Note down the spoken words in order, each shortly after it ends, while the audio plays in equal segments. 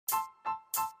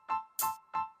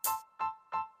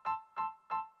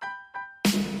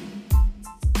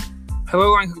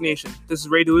Hello, Line Cook Nation. This is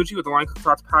Ray DeLucci with the Line Cook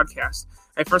Thoughts podcast.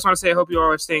 I first want to say I hope you all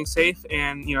are staying safe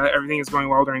and that everything is going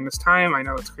well during this time. I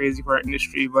know it's crazy for our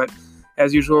industry, but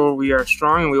as usual, we are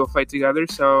strong and we will fight together.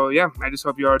 So I just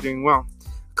hope you all are doing well.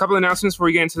 A couple of announcements before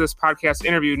we get into this podcast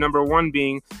interview. Number one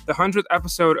being the 100th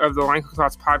episode of the Line Cook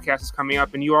Thoughts podcast is coming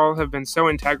up, and you all have been so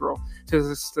integral to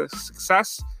the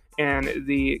success and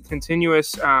the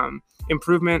continuous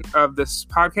improvement of this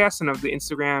podcast and of the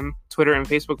Instagram, Twitter, and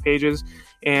Facebook pages.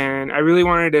 And I really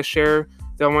wanted to share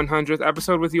the 100th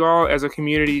episode with you all as a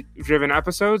community-driven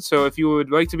episode. So if you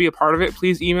would like to be a part of it,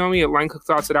 please email me at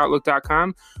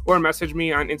linecookthoughts@outlook.com or message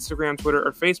me on Instagram, Twitter,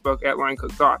 or Facebook at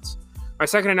linecookthoughts. My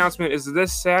second announcement is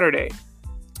this Saturday,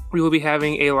 we will be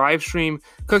having a live stream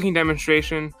cooking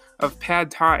demonstration of Pad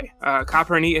Thai.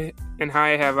 Copper and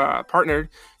I have partnered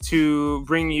to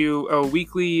bring you a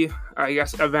weekly,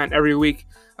 event every week.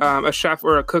 A chef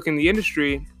or a cook in the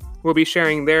industry will be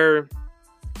sharing their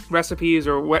recipes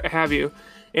or what have you.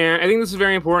 And I think this is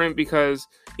very important because,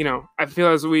 I feel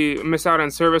as we miss out on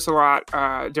service a lot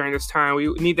during this time,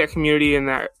 we need that community and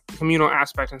that communal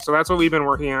aspect. And so that's what we've been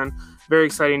working on. Very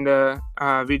exciting to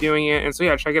be doing it. And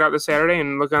so, check it out this Saturday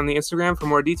and look on the Instagram for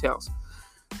more details.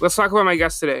 Let's talk about my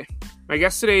guest today. My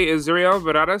guest today is Zuriel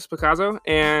Baradas Picasso,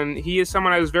 and he is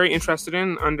someone I was very interested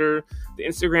in under the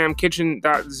Instagram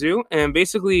kitchen.zoo. And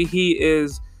basically, he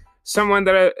is someone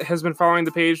that has been following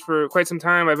the page for quite some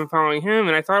time. I've been following him,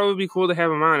 and I thought it would be cool to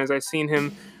have him on as I've seen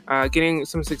him getting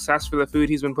some success for the food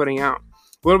he's been putting out.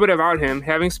 A little bit about him.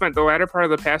 Having spent the latter part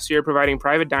of the past year providing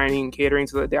private dining and catering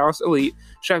to the Dallas elite,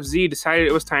 Chef Z decided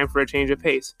it was time for a change of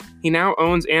pace. He now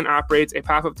owns and operates a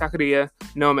pop-up taqueria,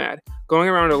 Nomad, going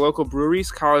around to local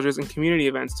breweries, colleges, and community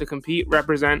events to compete,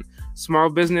 represent small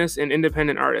business and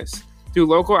independent artists. Through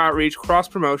local outreach,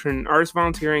 cross-promotion, and artist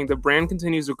volunteering, the brand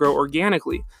continues to grow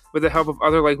organically with the help of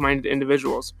other like-minded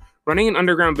individuals. Running an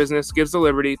underground business gives the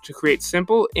liberty to create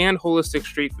simple and holistic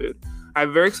street food.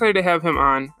 I'm very excited to have him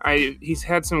on. He's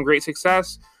had some great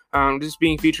success, just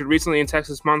being featured recently in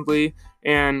Texas Monthly,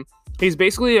 and he's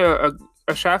basically a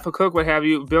chef, a cook, what have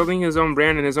you, building his own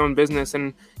brand and his own business.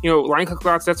 And Line Cook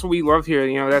Thoughts, that's what we love here.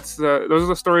 Those are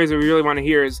the stories that we really want to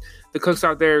hear, is the cooks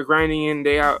out there grinding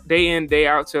day in, day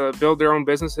out to build their own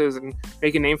businesses and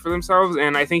make a name for themselves.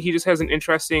 And I think he just has an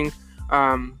interesting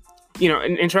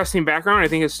background. I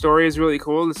think his story is really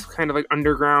cool. This kind of like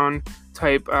underground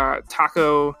type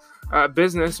taco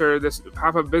business, or this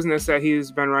pop-up business that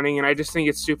he's been running, and I just think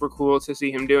it's super cool to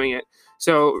see him doing it.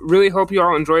 So really hope you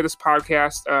all enjoy this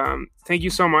podcast. Thank you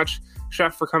so much,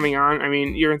 Chef, for coming on. I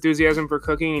mean, your enthusiasm for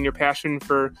cooking and your passion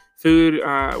for food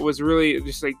was really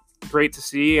just great to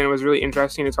see, and it was really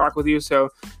interesting to talk with you. So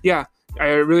I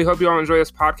really hope you all enjoy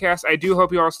this podcast. I do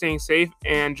hope you all are staying safe.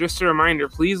 And just a reminder,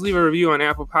 please leave a review on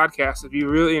Apple Podcasts if you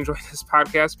really enjoy this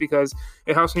podcast, because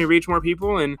it helps me reach more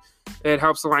people and it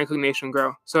helps the Line Cook Nation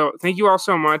grow. So thank you all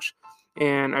so much.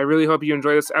 And I really hope you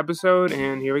enjoy this episode.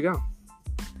 And here we go.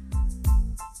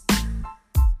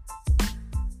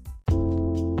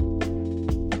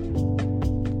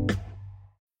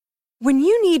 When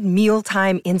you need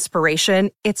mealtime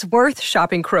inspiration, it's worth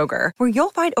shopping Kroger, where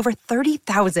you'll find over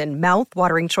 30,000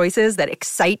 mouth-watering choices that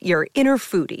excite your inner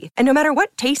foodie. And no matter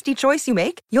what tasty choice you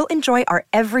make, you'll enjoy our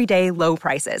everyday low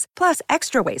prices, plus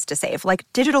extra ways to save, like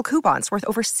digital coupons worth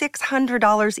over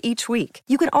 $600 each week.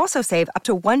 You can also save up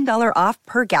to $1 off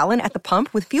per gallon at the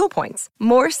pump with fuel points.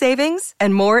 More savings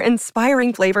and more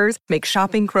inspiring flavors make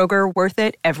shopping Kroger worth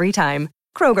it every time.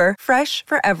 Kroger, fresh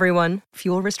for everyone.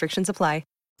 Fuel restrictions apply.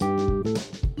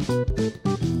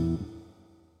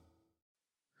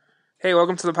 Hey,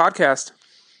 welcome to the podcast.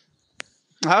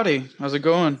 Howdy. How's it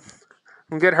going?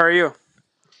 I'm good. How are you?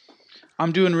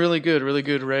 I'm doing really good,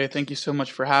 Ray. Thank you so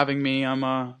much for having me.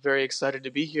 I'm very excited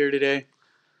to be here today.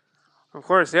 Of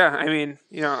course, yeah. I mean,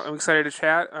 I'm excited to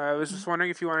chat. I was just wondering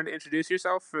if you wanted to introduce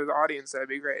yourself for the audience. That'd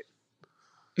be great.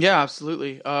 Yeah,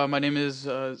 absolutely. My name is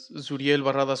Zuriel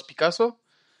Barradas Picasso.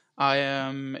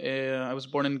 I was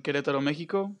born in Querétaro,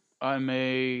 Mexico. I'm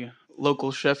a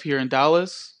local chef here in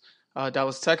Dallas,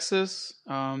 Texas.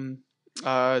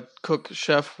 Cook,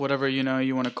 chef, whatever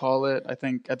you want to call it. I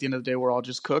think at the end of the day, we're all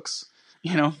just cooks,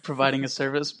 providing a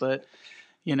service. But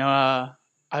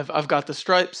I've got the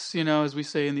stripes, as we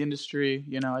say in the industry.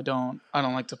 I don't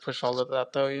like to push all of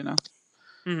that though.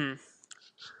 Mm-hmm.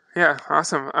 Yeah,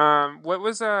 awesome. What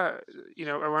was I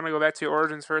want to go back to your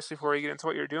origins first before we get into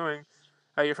what you're doing.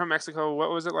 You're from Mexico. What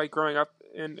was it like growing up?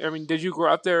 Did you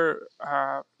grow up there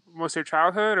most of your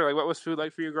childhood, or what was food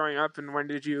like for you growing up? And when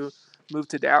did you move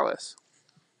to Dallas?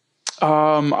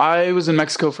 I was in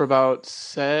Mexico for about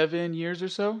 7 years or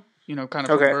so. kind of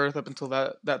from Okay. birth up until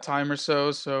that time or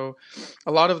so. So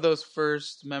a lot of those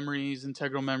first memories,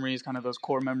 integral memories, kind of those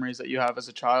core memories that you have as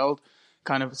a child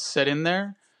kind of set in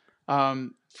there.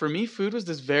 For me, food was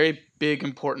this very big,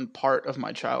 important part of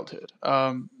my childhood.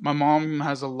 My mom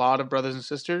has a lot of brothers and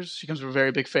sisters. She comes from a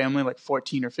very big family, like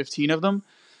 14 or 15 of them.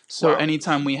 So Wow.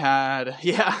 anytime we had,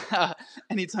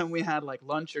 anytime we had like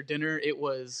lunch or dinner, it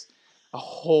was a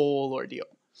whole ordeal,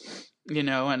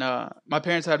 and my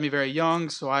parents had me very young,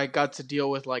 so I got to deal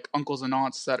with like uncles and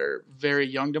aunts that are very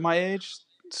young to my age.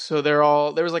 So there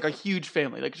was like a huge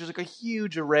family, like just like a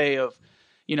huge array of,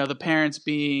 the parents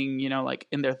being, like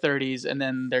in their 30s, and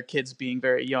then their kids being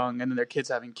very young, and then their kids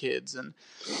having kids. And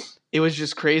it was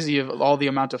just crazy of all the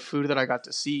amount of food that I got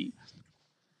to see.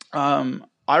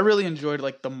 I really enjoyed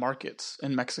like the markets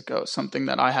in Mexico, something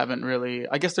that I haven't really,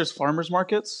 I guess there's farmers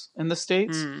markets in the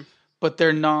States, but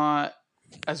they're not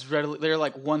as readily, they're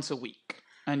like once a week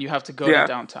and you have to go to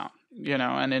downtown,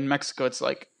 and in Mexico, it's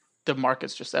like the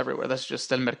market's just everywhere. That's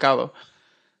just el mercado.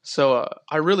 So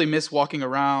I really miss walking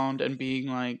around and being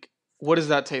like, what does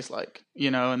that taste like?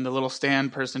 And the little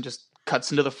stand person just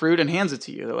cuts into the fruit and hands it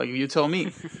to you. They're like, you tell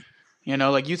me,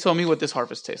 like you tell me what this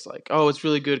harvest tastes like. Oh, it's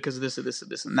really good because of this and this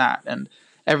and this and that. And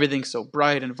everything's so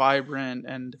bright and vibrant.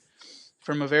 And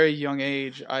from a very young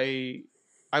age, I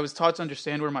was taught to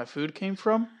understand where my food came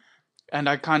from. And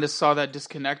I kind of saw that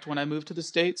disconnect when I moved to the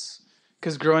States.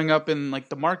 Because growing up in like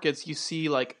the markets, you see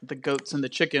like the goats and the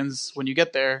chickens when you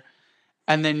get there.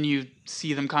 And then you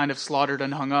see them kind of slaughtered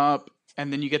and hung up.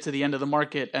 And then you get to the end of the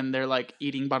market and they're like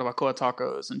eating barbacoa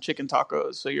tacos and chicken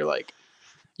tacos. So you're like,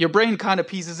 your brain kind of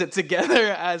pieces it together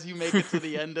as you make it to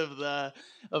the end of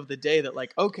the day that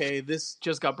like, okay, this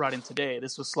just got brought in today.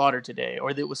 This was slaughtered today, or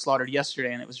it was slaughtered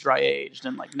yesterday and it was dry aged.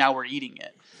 And like, now we're eating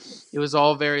it. It was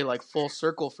all very like full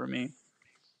circle for me.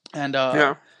 And,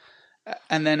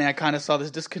 and then I kind of saw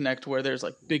this disconnect where there's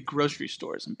like big grocery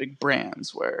stores and big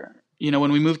brands where,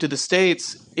 when we moved to the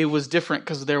States, it was different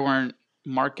because there weren't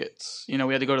markets. We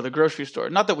had to go to the grocery store.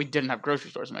 Not that we didn't have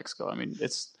grocery stores in Mexico. I mean,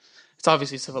 it's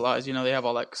obviously civilized. They have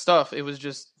all that stuff. It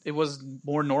was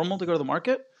more normal to go to the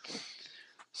market.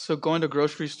 So going to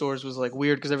grocery stores was like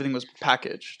weird because everything was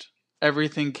packaged.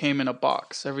 Everything came in a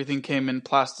box. Everything came in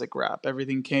plastic wrap.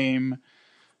 Everything came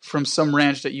from some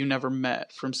ranch that you never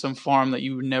met, from some farm that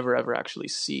you would never ever actually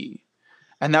see.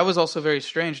 And that was also very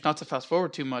strange, not to fast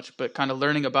forward too much, but kind of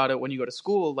learning about it when you go to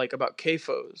school, like about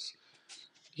CAFOs.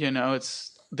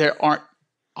 There aren't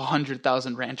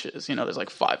 100,000 ranches. There's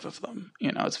like 5 of them.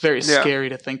 It's very scary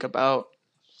to think about.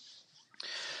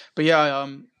 But yeah,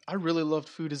 I really loved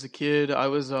food as a kid. I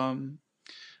was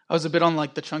a bit on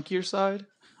like the chunkier side.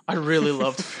 I really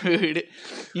loved food,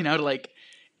 to like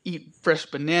eat fresh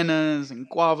bananas and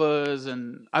guavas,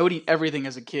 and I would eat everything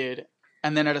as a kid.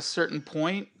 And then at a certain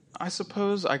point, I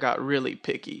suppose I got really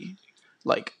picky,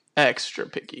 like extra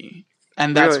picky.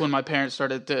 And that's when my parents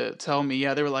started to tell me,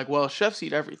 they were like, well, chefs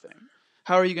eat everything.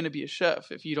 How are you going to be a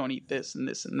chef if you don't eat this and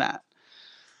this and that?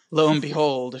 Lo and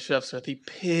behold, the chefs are the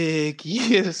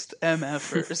pickiest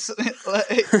MFers.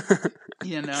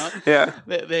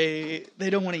 They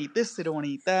don't want to eat this, they don't want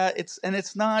to eat that.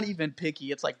 It's not even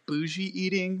picky. It's like bougie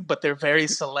eating, but they're very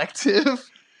selective.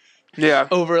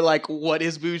 Over like what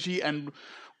is bougie, and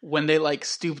when they like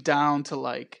stoop down to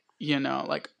like,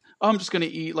 like, oh, I'm just going to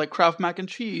eat like Kraft mac and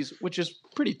cheese, which is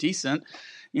pretty decent.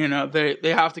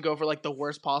 They have to go for like the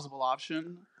worst possible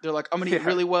option. They're like, I'm going to eat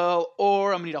really well,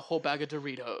 or I'm going to eat a whole bag of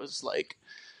Doritos. Like,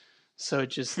 so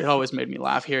it always made me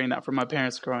laugh hearing that from my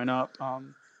parents growing up.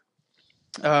 Growing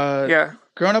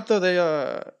up though, they,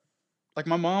 like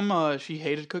my mom, she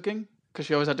hated cooking because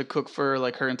she always had to cook for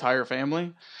like her entire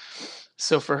family.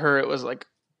 So for her, it was like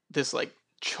this like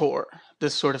chore,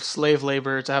 this sort of slave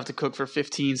labor to have to cook for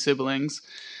 15 siblings.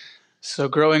 So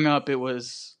growing up,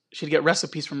 she'd get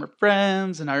recipes from her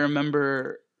friends. And I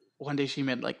remember one day she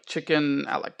made like chicken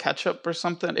a la ketchup or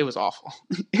something. It was awful.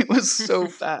 It was so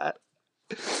bad,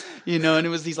 and it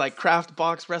was these like Kraft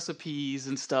box recipes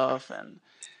and stuff.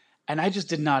 And I just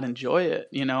did not enjoy it.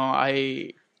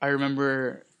 I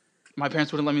remember my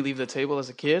parents wouldn't let me leave the table as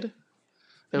a kid.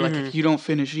 They're like, if you don't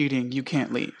finish eating, you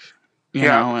can't leave. You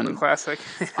know, and the classic.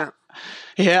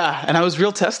 And I was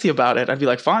real testy about it. I'd be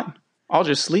like, fine, I'll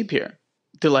just sleep here.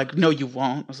 They're like, no, you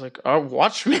won't. I was like, oh,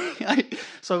 watch me.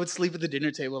 So I would sleep at the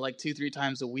dinner table like 2-3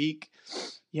 times a week,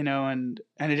 and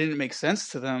it didn't make sense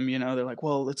to them. They're like,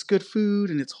 well, it's good food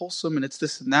and it's wholesome and it's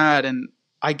this and that. And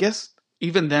I guess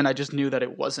even then I just knew that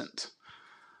it wasn't,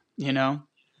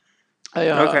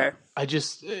 I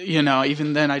just,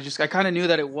 even then I kind of knew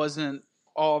that it wasn't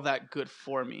all that good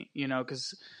for me,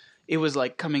 because it was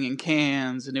like coming in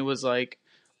cans and it was like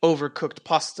overcooked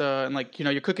pasta and like,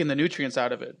 you're cooking the nutrients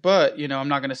out of it. But, I'm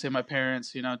not going to say my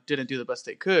parents, didn't do the best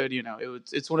they could.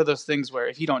 It's one of those things where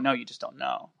if you don't know, you just don't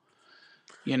know.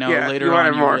 Yeah, you Later on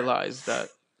wanted you more. realize that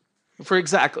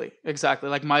exactly.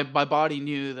 Like my body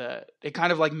knew that it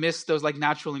kind of like missed those like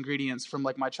natural ingredients from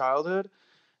like my childhood,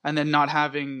 and then not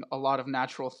having a lot of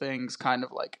natural things kind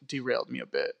of like derailed me a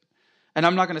bit. And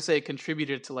I'm not going to say it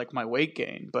contributed to like my weight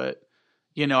gain, but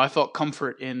I felt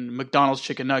comfort in McDonald's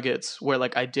chicken nuggets where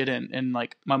like I didn't in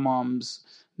like my mom's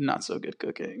not so good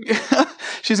cooking.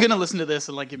 She's going to listen to this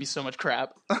and like give me so much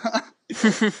crap.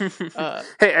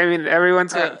 Hey, I mean,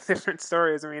 everyone's got different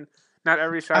stories. I mean, not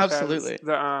every chef Absolutely. has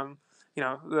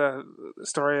the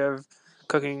story of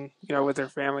cooking, with their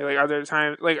family. Like other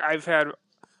times, like I've had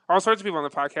all sorts of people on the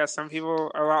podcast. Some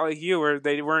people are a lot like you, where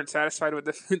they weren't satisfied with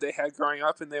the food they had growing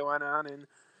up, and they went on and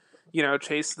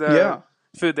chased the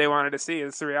food they wanted to see.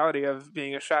 It's the reality of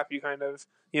being a chef. You kind of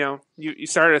you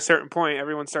start at a certain point.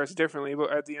 Everyone starts differently,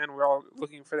 but at the end, we're all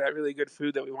looking for that really good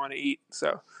food that we want to eat.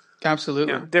 So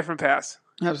Absolutely. different paths.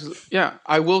 Absolutely. Yeah.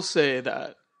 I will say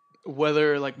that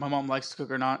whether like my mom likes to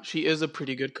cook or not, she is a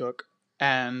pretty good cook.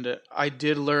 And I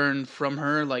did learn from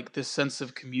her like this sense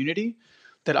of community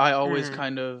that I always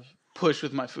kind of push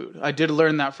with my food. I did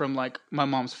learn that from like my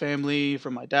mom's family,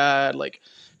 from my dad, like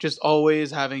just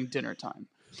always having dinner time.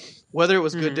 Whether it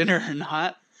was good dinner or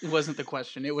not, it wasn't the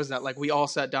question. It was that like we all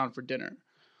sat down for dinner.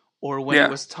 Or when it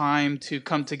was time to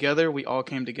come together, we all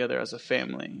came together as a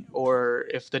family. Or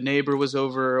if the neighbor was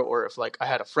over, or if like I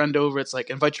had a friend over, it's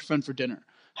like invite your friend for dinner,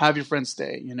 have your friend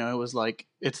stay. It was like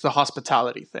it's the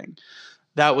hospitality thing.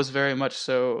 That was very much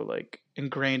so like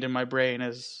ingrained in my brain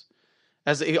as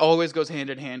it always goes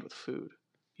hand in hand with food.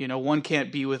 One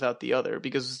can't be without the other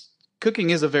because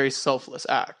cooking is a very selfless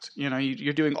act.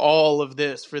 You're doing all of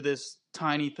this for this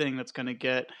tiny thing that's going to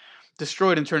get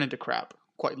destroyed and turned into crap.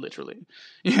 Quite literally,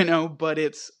 but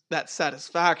it's that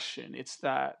satisfaction. It's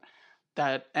that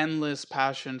endless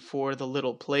passion for the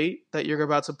little plate that you're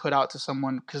about to put out to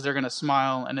someone because they're going to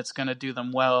smile and it's going to do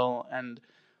them well and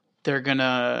they're going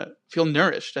to feel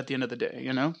nourished at the end of the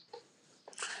day,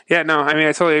 Yeah, no, I mean,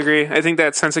 I totally agree. I think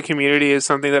that sense of community is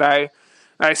something that I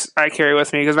carry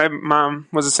with me because my mom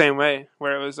was the same way,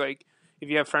 where it was like, if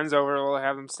you have friends over, we'll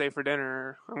have them stay for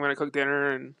dinner. I'm going to cook dinner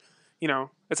and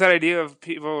it's that idea of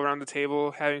people around the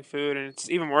table having food, and it's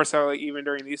even more so like even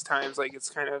during these times, like it's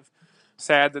kind of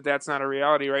sad that that's not a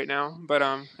reality right now. But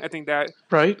I think that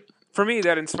right for me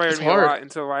that inspired me hard. a lot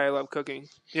into why I love cooking.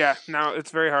 Yeah, now it's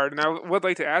very hard. And I would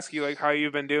like to ask you like how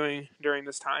you've been doing during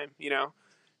this time.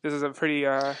 This is a pretty.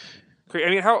 I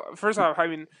mean, first off, I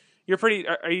mean, you're pretty.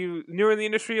 Are you newer in the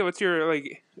industry? What's your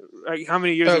like how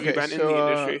many years have you been in the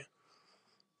industry?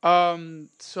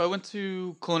 So I went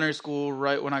to culinary school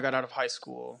right when I got out of high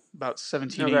school, about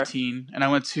 17, 18. And I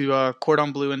went to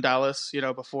Cordon Bleu in Dallas,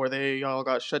 before they all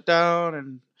got shut down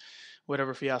and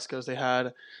whatever fiascos they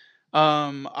had.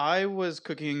 I was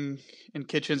cooking in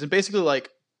kitchens and basically like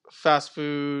fast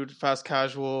food, fast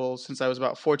casual since I was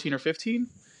about 14 or 15.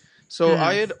 So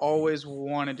I had always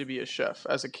wanted to be a chef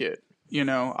as a kid,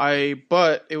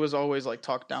 but it was always like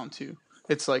talked down to.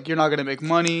 It's like, you're not going to make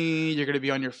money. You're going to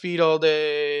be on your feet all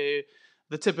day.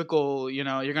 The typical, you're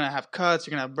going to have cuts.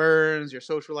 You're going to have burns. Your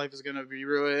social life is going to be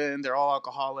ruined. They're all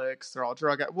alcoholics. They're all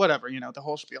drug, whatever, the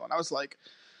whole spiel. And I was like,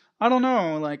 I don't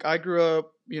know. Like, I grew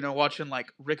up, watching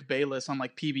like Rick Bayless on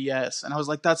like PBS. And I was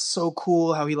like, that's so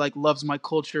cool how he like loves my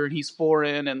culture and he's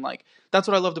foreign. And like, that's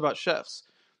what I loved about chefs.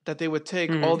 That they would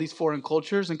take all these foreign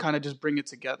cultures and kind of just bring it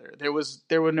together.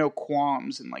 There were no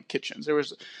qualms in like kitchens. There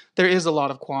is a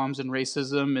lot of qualms and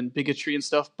racism and bigotry and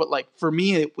stuff, but like for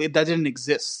me, that didn't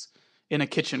exist in a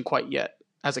kitchen quite yet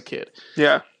as a kid.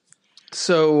 Yeah.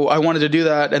 So I wanted to do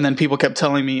that, and then people kept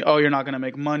telling me, "Oh, you're not going to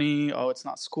make money. Oh, it's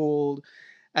not schooled."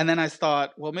 And then I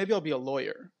thought, well, maybe I'll be a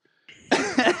lawyer.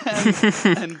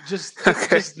 and just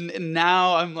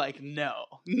now I'm like, no.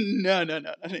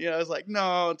 I was like,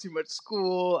 no, too much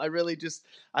school. I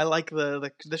like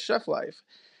the chef life.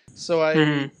 So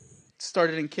I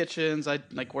started in kitchens. I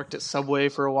like worked at Subway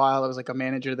for a while. I was like a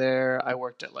manager there. I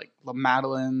worked at like La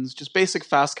Madeleine's, just basic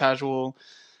fast casual.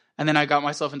 And then I got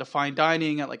myself into fine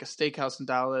dining at like a steakhouse in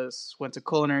Dallas, went to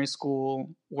culinary school,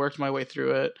 worked my way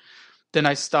through it. Then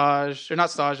I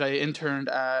interned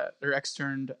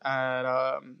externed at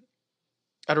a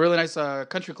really nice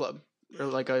country club, or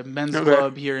like a men's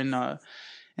club here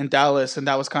in Dallas, and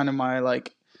that was kind of my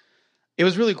like. It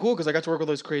was really cool because I got to work with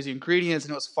those crazy ingredients,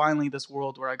 and it was finally this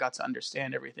world where I got to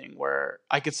understand everything, where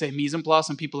I could say mise en place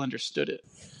and people understood it.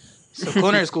 So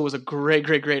culinary school was a great,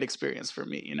 great, great experience for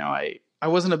me. I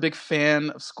wasn't a big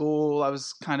fan of school. I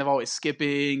was kind of always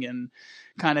skipping and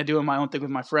kind of doing my own thing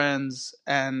with my friends.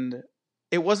 And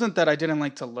it wasn't that I didn't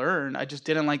like to learn. I just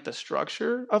didn't like the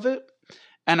structure of it.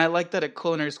 And I like that at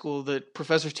culinary school, the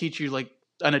professors teach you like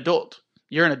an adult.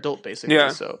 You're an adult basically. Yeah.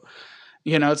 So,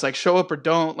 it's like show up or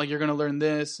don't, like you're going to learn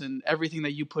this, and everything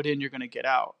that you put in, you're going to get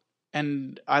out.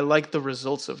 And I like the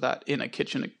results of that in a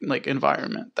kitchen like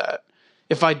environment, that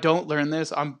if I don't learn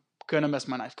this, I'm going to mess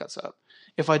my knife cuts up.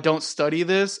 If I don't study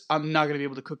this, I'm not going to be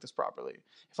able to cook this properly.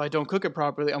 If I don't cook it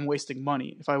properly, I'm wasting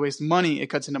money. If I waste money, it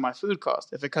cuts into my food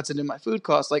cost. If it cuts into my food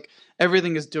cost, like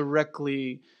everything is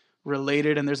directly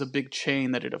related, and there's a big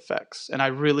chain that it affects. And I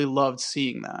really loved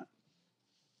seeing that.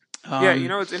 Yeah,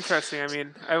 it's interesting. I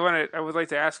mean, I would like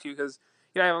to ask you, because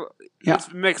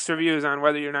it's mixed reviews on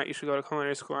whether or not you should go to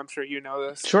culinary school. I'm sure you know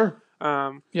this. Sure.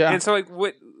 Yeah. And so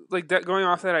that, going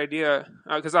off that idea,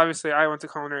 because obviously I went to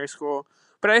culinary school,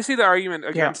 but I see the argument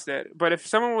against it. But if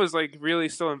someone was like really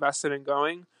still invested in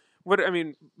going,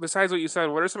 besides what you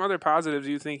said, what are some other positives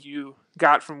you think you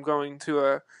got from going to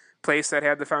a place that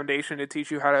had the foundation to teach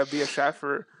you how to be a chef,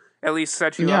 or at least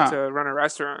set you up to run a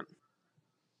restaurant?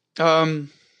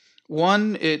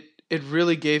 One, it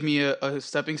really gave me a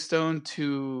stepping stone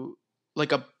to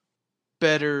like a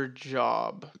better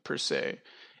job per se.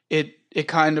 It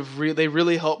kind of they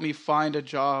really helped me find a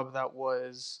job that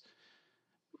was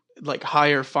like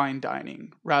higher fine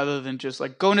dining, rather than just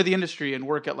like going to the industry and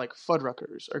work at like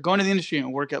Fuddruckers, or going to the industry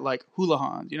and work at like Hula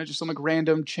Hans, just some like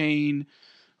random chain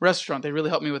restaurant. They really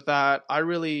helped me with that. I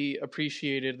really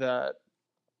appreciated that.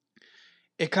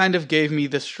 It kind of gave me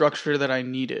the structure that I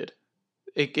needed.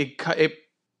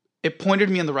 It pointed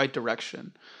me in the right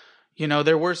direction.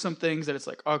 There were some things that it's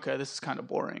like, okay, this is kind of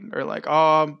boring, or like,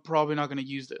 oh, I'm probably not going to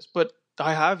use this, but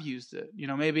I have used it.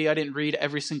 Maybe I didn't read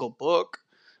every single book.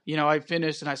 I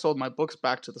finished and I sold my books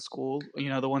back to the school,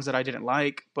 the ones that I didn't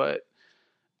like, but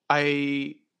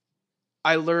I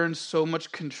learned so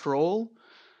much control.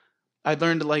 I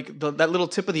learned like that little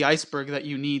tip of the iceberg that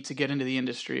you need to get into the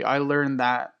industry. I learned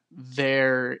that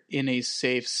there in a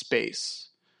safe space,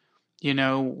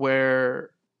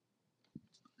 where,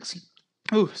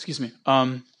 excuse me.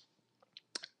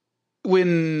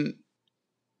 When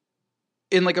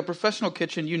in like a professional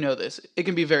kitchen, this, it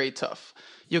can be very tough.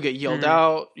 You'll get yelled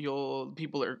out.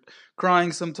 People are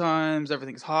crying sometimes.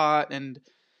 Everything's hot, and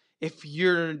if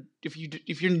you're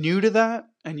new to that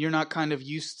and you're not kind of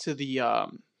used to the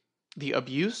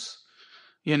abuse,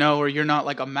 or you're not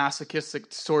like a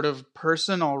masochistic sort of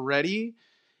person already,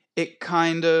 it's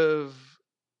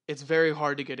very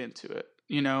hard to get into it,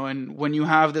 and when you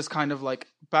have this kind of like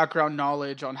background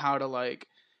knowledge on how to like,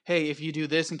 hey, if you do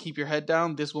this and keep your head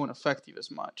down, this won't affect you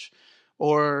as much.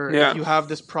 Or if you have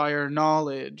this prior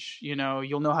knowledge,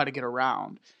 you'll know how to get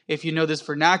around. If you know this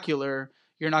vernacular,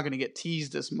 you're not going to get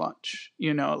teased as much.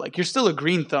 Like you're still a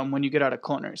green thumb when you get out of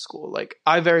culinary school. Like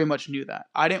I very much knew that.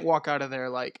 I didn't walk out of there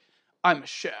like, I'm a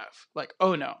chef. Like,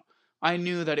 oh no. I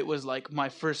knew that it was like my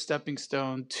first stepping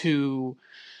stone to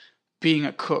being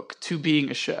a cook, to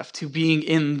being a chef, to being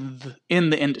in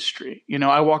the industry.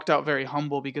 I walked out very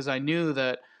humble, because I knew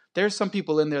that there's some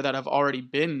people in there that have already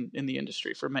been in the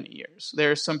industry for many years.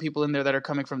 There's some people in there that are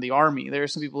coming from the army. There are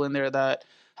some people in there that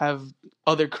have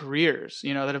other careers,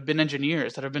 that have been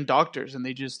engineers, that have been doctors, and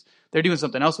they're doing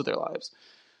something else with their lives.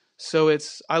 So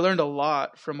I learned a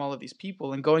lot from all of these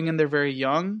people, and going in there very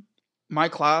young,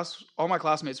 all my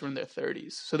classmates were in their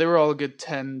 30s. So they were all a good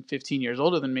 10, 15 years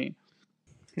older than me.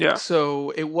 Yeah. So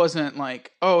it wasn't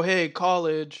like, oh, hey,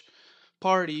 college,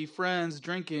 party, friends,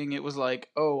 drinking. It was like,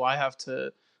 oh, I have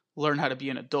to learn how to be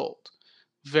an adult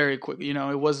very quickly.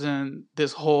 It wasn't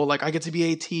this whole like I get to be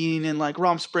 18 and like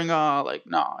Romspringa. Like,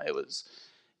 no, it was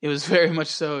very much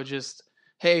so just,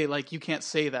 hey, like you can't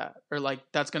say that, or like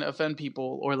that's going to offend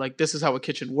people, or like this is how a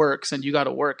kitchen works and you got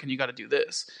to work and you got to do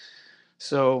this.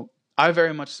 So I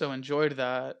very much so enjoyed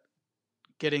that,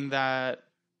 getting that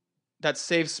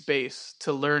safe space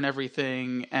to learn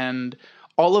everything, and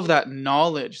all of that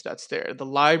knowledge that's there, the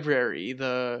library,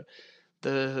 the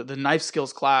knife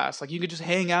skills class. Like you could just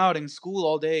hang out in school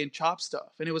all day and chop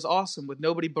stuff, and it was awesome, with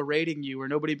nobody berating you or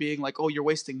nobody being like, oh, you're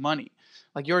wasting money.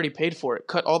 Like you already paid for it.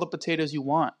 Cut all the potatoes you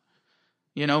want,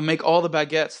 make all the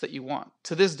baguettes that you want.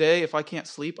 To this day, if I can't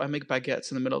sleep, I make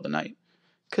baguettes in the middle of the night,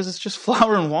 because it's just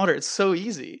flour and water. It's so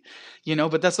easy,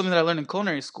 but that's something that I learned in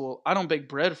culinary school. I don't bake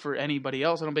bread for anybody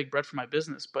else. I don't bake bread for my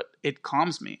business, but it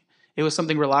calms me. It was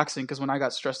something relaxing, because when I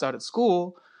got stressed out at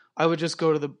school, I would just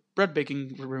go to the bread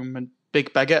baking room and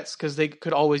bake baguettes, because they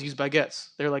could always use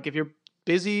baguettes. They're like, if you're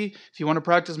busy, if you want to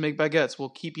practice, make baguettes. We'll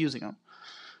keep using them.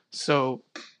 So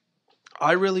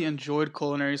I really enjoyed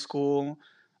culinary school.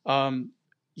 Um,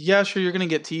 yeah, sure, you're gonna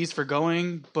get teased for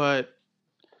going, but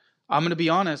I'm gonna be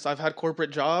honest. I've had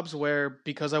corporate jobs where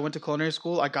because I went to culinary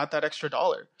school, I got that extra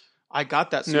dollar. I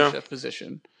got that sous No. chef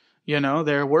position.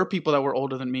 There were people that were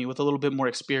older than me with a little bit more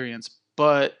experience,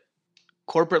 but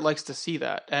corporate likes to see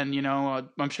that. And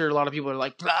I'm sure a lot of people are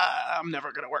like, blah, I'm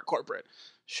never gonna work corporate.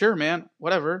 Sure, man,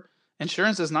 whatever.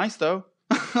 Insurance is nice though.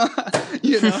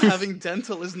 Having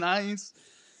dental is nice.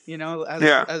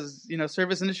 Yeah. As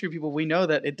service industry people, we know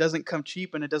that it doesn't come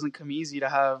cheap and it doesn't come easy to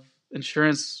have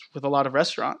insurance with a lot of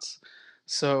restaurants.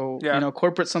 So, Yeah.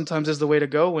 Corporate sometimes is the way to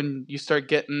go when you start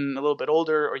getting a little bit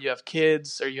older, or you have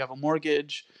kids, or you have a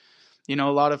mortgage. A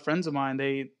lot of friends of mine,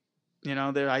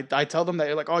 I tell them that,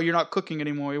 you're like, oh, you're not cooking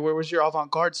anymore. Where's your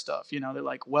avant-garde stuff? They're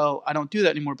like, well, I don't do that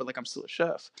anymore, but like, I'm still a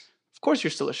chef. Of course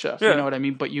you're still a chef. You Yeah. know what I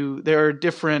mean? But there are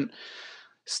different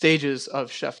stages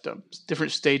of chefdom,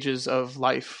 different stages of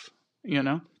life,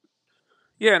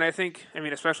 Yeah, and I think,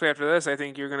 especially after this, I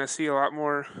think you're going to see a lot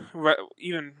more,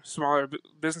 even smaller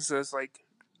businesses like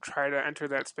try to enter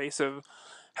that space of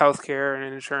healthcare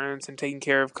and insurance and taking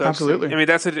care of cooks. Absolutely. And,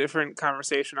 that's a different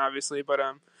conversation, obviously, but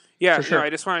yeah, For sure. no, I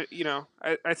just want to,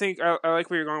 I think I like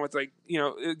where you're going with, like,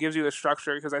 it gives you the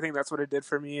structure, because I think that's what it did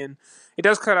for me, and it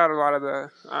does cut out a lot of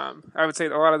the, I would say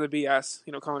a lot of the BS,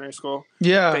 culinary school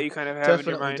that you kind of have in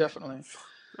your mind. Definitely.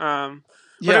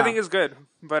 But I think it's good.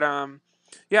 But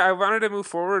yeah, I wanted to move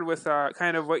forward with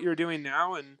kind of what you're doing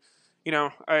now, and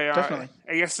Definitely.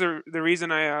 I guess the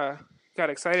reason I got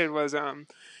excited was I've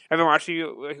been watching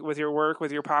you with your work,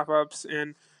 with your pop-ups,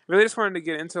 and really just wanted to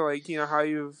get into, like, how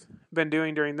you've been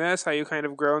doing during this, how you kind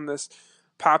of grown this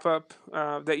pop-up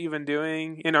that you've been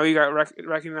doing. You got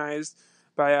recognized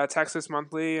by Texas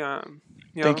Monthly.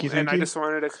 Thank you. And I just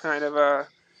wanted to kind of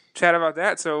chat about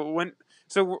that. So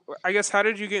I guess, how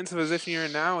did you get into the position you're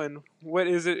in now, and what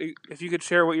is it? If you could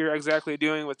share what you're exactly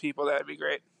doing with people, that'd be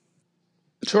great.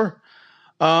 Sure.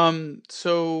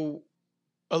 So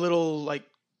a little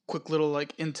quick little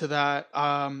into that.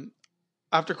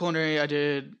 After culinary, I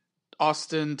did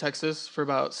Austin, Texas for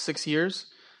about 6 years,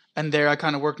 and there I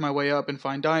kind of worked my way up in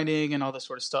fine dining and all this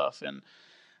sort of stuff. And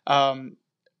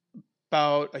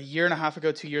about a year and a half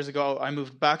ago, 2 years ago, I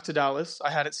moved back to Dallas. I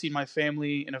hadn't seen my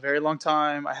family in a very long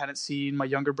time. I hadn't seen my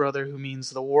younger brother, who means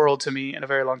the world to me, in a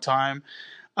very long time.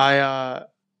 I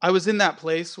was in that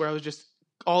place where I was just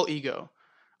all ego.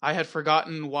 I had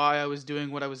forgotten why I was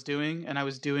doing what I was doing, and I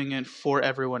was doing it for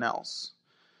everyone else.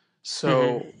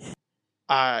 So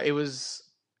it was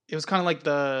kind of like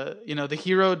the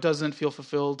hero doesn't feel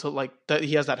fulfilled till like that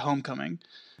he has that homecoming.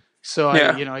 So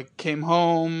I came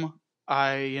home.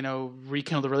 I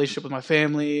rekindled a relationship with my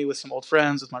family, with some old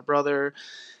friends, with my brother,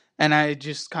 and I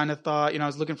just kind of thought, I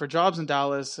was looking for jobs in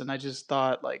Dallas, and I just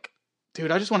thought, like,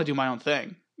 dude, I just want to do my own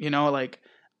thing. Like,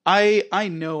 I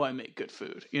know I make good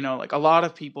food. Like, a lot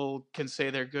of people can say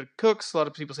they're good cooks. A lot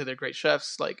of people say they're great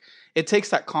chefs. Like, it takes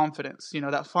that confidence,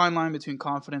 that fine line between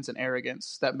confidence and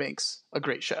arrogance that makes a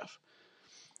great chef.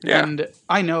 Yeah. And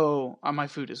I know my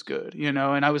food is good, and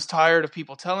I was tired of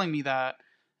people telling me that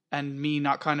and me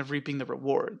not kind of reaping the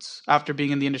rewards after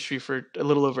being in the industry for a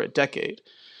little over a decade,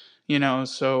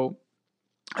 so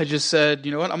I just said,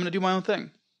 you know what, I'm going to do my own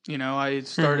thing. I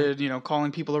started,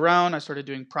 calling people around. I started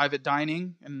doing private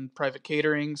dining and private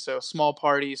catering. So small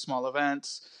parties, small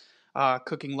events,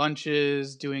 cooking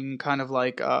lunches, doing kind of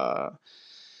like,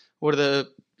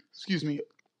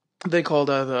 they called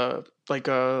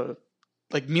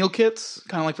like meal kits,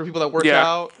 kind of like for people that work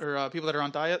out or people that are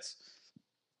on diets.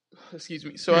 Excuse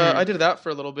me. So I did that for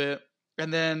a little bit.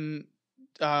 And then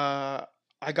I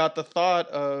got the thought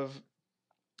of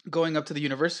going up to the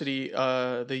university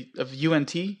of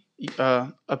UNT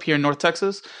up here in North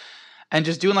Texas and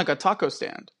just doing like a taco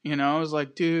stand. I was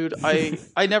like, dude,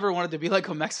 I never wanted to be like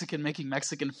a Mexican making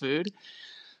Mexican food,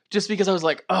 just because I was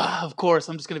like, of course,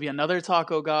 I'm just going to be another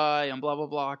taco guy and blah, blah,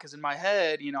 blah. Because in my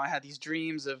head, I had these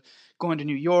dreams of going to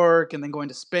New York and then going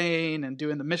to Spain and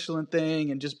doing the Michelin thing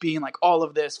and just being like all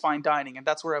of this fine dining. And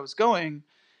that's where I was going.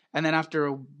 And then after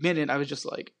a minute, I was just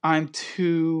like, I'm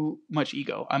too much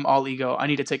ego. I'm all ego. I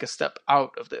need to take a step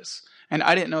out of this. And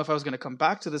I didn't know if I was going to come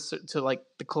back to like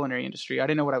the culinary industry. I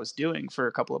didn't know what I was doing for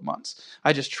a couple of months.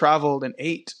 I just traveled and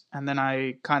ate. And then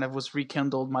I kind of was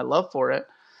rekindled my love for it.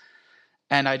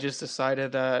 And I just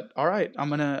decided that, all right, I'm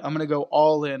gonna go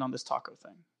all in on this taco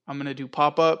thing. I'm gonna do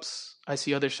pop-ups. I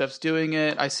see other chefs doing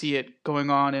it. I see it going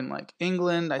on in like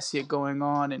England. I see it going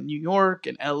on in New York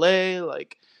and LA.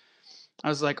 Like, I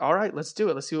was like, all right, let's do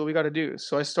it. Let's see what we got to do.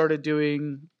 So I started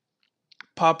doing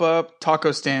pop-up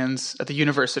taco stands at the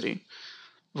university.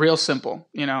 real simple.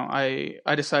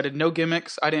 I decided no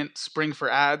gimmicks. I didn't spring for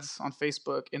ads on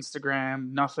Facebook,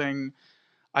 Instagram, nothing.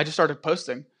 I just started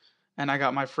posting. And I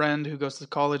got my friend who goes to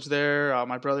college there.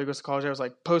 My brother goes to college there. I was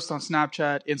like, post on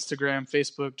Snapchat, Instagram,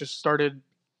 Facebook. Just started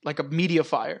like a media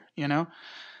fire,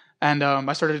 And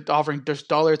I started offering just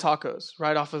dollar tacos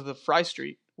right off of the Fry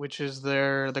Street, which is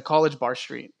the college bar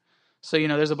street. So,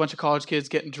 there's a bunch of college kids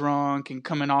getting drunk and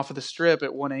coming off of the strip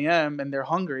at 1 a.m. and they're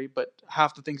hungry, but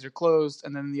half the things are closed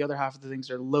and then the other half of the things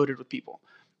are loaded with people.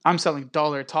 I'm selling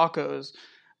dollar tacos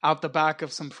out the back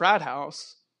of some frat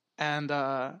house. And,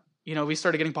 we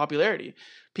started getting popularity.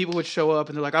 People would show up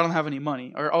and they're like, I don't have any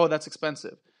money, or, oh, that's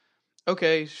expensive.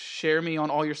 Okay, share me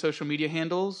on all your social media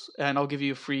handles and I'll give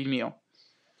you a free meal.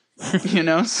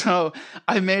 So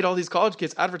I made all these college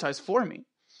kids advertise for me.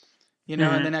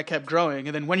 And then I kept growing.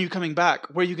 And then, when are you coming back?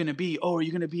 Where are you going to be? Oh, are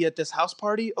you going to be at this house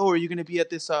party? Oh, are you going to be at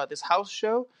this house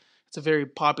show? It's a very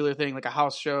popular thing, like a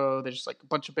house show. There's just like a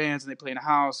bunch of bands and they play in a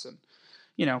house and,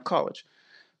 college.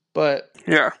 But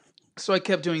yeah. So I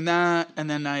kept doing that. And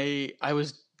then I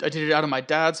did it out of my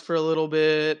dad's for a little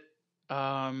bit.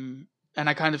 And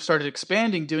I kind of started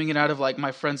expanding, doing it out of like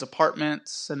my friends'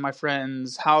 apartments and my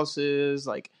friends' houses.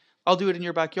 Like, I'll do it in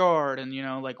your backyard and,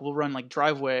 like we'll run like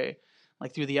driveway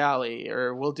like through the alley,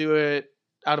 or we'll do it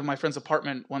out of my friend's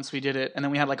apartment once we did it. And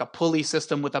then we had like a pulley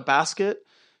system with a basket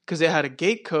because they had a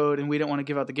gate code and we didn't want to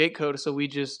give out the gate code. So we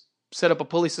just set up a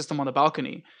pulley system on the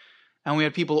balcony and we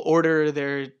had people order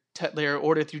their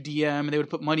order through DM and they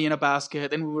would put money in a basket.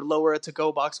 Then we would lower a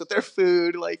to-go box with their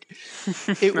food. Like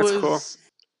it was cool.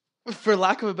 For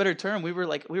lack of a better term, we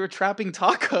were trapping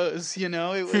tacos,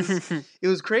 it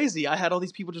was crazy. I had all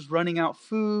these people just running out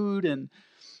food and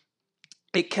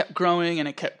it kept growing and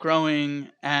it kept growing.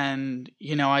 And,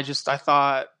 I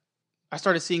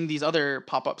started seeing these other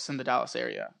pop-ups in the Dallas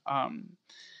area. And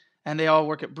they all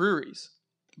work at breweries.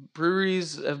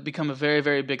 Breweries have become a very,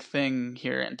 very big thing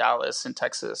here in Dallas and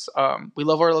Texas. We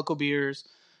love our local beers,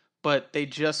 but they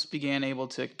just began able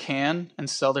to can and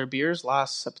sell their beers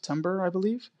last September, I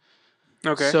believe.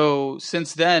 Okay. So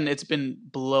since then, it's been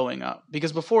blowing up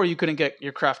because before you couldn't get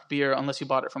your craft beer unless you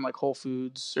bought it from like Whole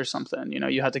Foods or something.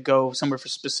 You had to go somewhere for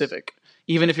specific.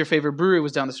 Even if your favorite brewery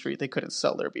was down the street, they couldn't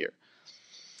sell their beer.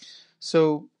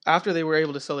 So after they were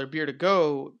able to sell their beer to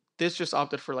go, this just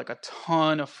opted for like a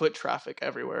ton of foot traffic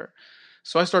everywhere.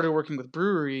 So I started working with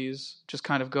breweries, just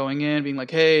kind of going in, being like,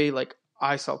 hey, like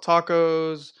I sell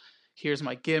tacos. Here's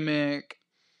my gimmick.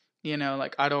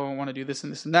 Like I don't want to do this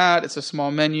and this and that. It's a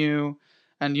small menu.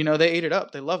 And, they ate it up.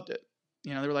 They loved it.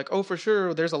 They were like, oh, for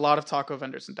sure. There's a lot of taco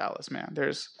vendors in Dallas, man.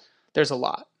 There's a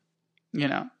lot,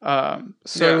 So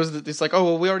it's like, oh,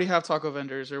 well, we already have taco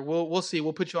vendors, or we'll see.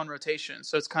 We'll put you on rotation.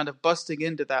 So it's kind of busting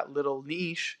into that little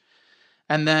niche.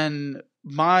 And then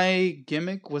my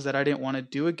gimmick was that I didn't want to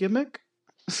do a gimmick.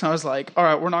 So I was like, all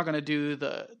right, we're not going to do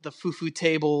the fufu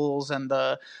tables and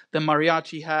the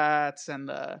mariachi hats and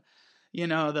the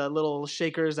little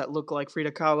shakers that look like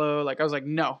Frida Kahlo. Like, I was like,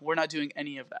 no, we're not doing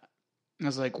any of that. I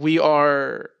was like,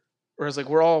 we're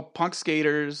all punk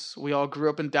skaters. We all grew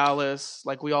up in Dallas.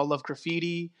 Like, we all love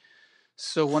graffiti.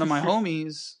 So one of my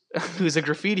homies, who's a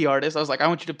graffiti artist, I was like, I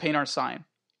want you to paint our sign.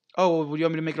 Oh, well, you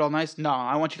want me to make it all nice? No,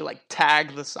 I want you to like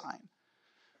tag the sign.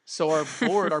 So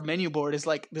our menu board is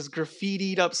like this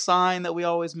graffitied up sign that we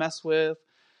always mess with.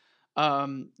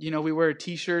 We wear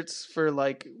t-shirts for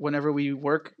like whenever we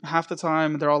work half the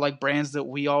time. They're all like brands that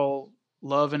we all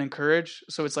love and encourage.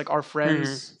 So it's like our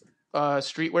friends'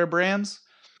 streetwear brands.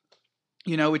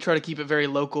 We try to keep it very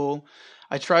local.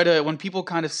 I try to, when people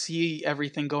kind of see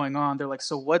everything going on, they're like,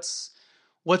 so what's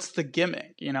the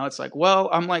gimmick? It's like, well,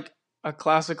 I'm like a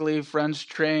classically French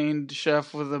trained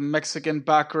chef with a Mexican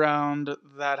background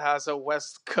that has a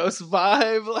West Coast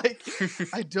vibe. Like,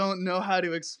 I don't know how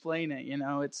to explain it.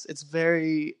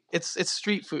 It's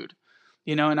street food,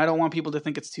 and I don't want people to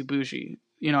think it's too bougie.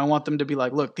 I want them to be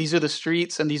like, look, these are the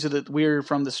streets and we're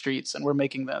from the streets and we're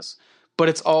making this, but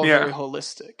it's all very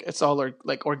holistic. It's all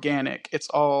like organic. It's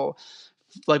all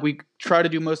like, we try to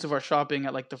do most of our shopping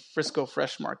at like the Frisco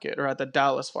Fresh Market or at the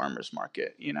Dallas Farmers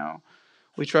Market,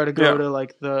 We try to go to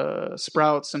like the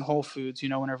Sprouts and Whole Foods,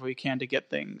 whenever we can to get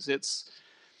things. It's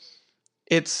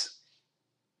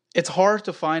hard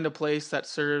to find a place that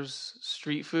serves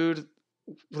street food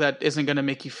that isn't going to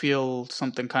make you feel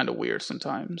something kind of weird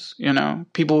sometimes.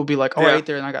 People will be like, oh, I ate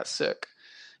there and I got sick.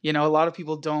 A lot of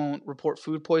people don't report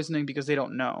food poisoning because they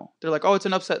don't know. They're like, oh, it's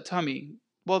an upset tummy.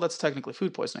 Well, that's technically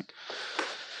food poisoning.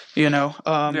 So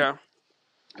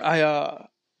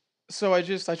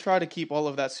I try to keep all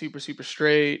of that super, super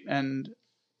straight and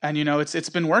it's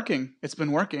been working. It's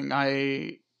been working.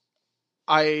 I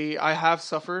I have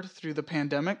suffered through the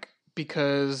pandemic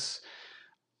because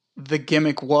the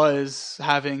gimmick was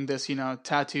having this,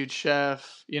 tattooed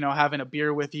chef, having a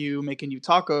beer with you, making you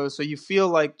tacos, so you feel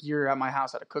like you're at my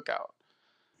house at a cookout.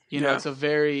 Yeah. It's a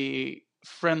very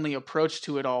friendly approach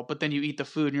to it all, but then you eat the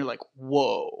food and you're like,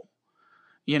 whoa.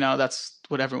 That's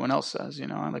what everyone else says,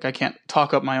 like I can't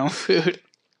talk up my own food.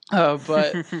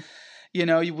 But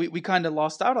we kind of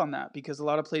lost out on that because a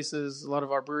lot of places, a lot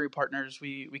of our brewery partners,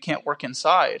 we can't work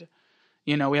inside.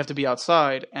 We have to be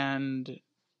outside. And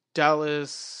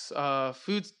Dallas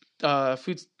food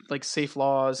like safe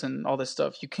laws and all this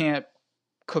stuff, you can't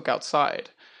cook outside.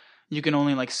 You can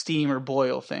only like steam or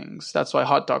boil things. That's why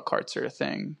hot dog carts are a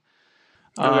thing.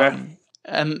 Okay.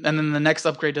 And then the next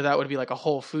upgrade to that would be like a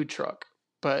whole food truck.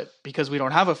 But because we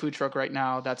don't have a food truck right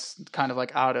now, that's kind of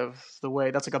like out of the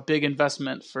way. That's like a big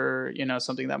investment for,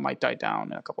 something that might die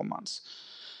down in a couple months.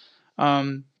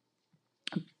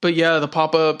 But yeah, the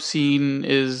pop-up scene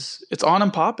it's on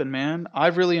and popping, man.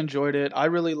 I've really enjoyed it. I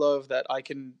really love that I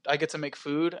get to make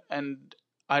food and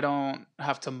I don't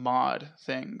have to mod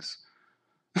things.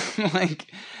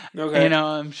 Like, Okay.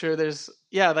 I'm sure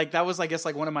like that was, I guess,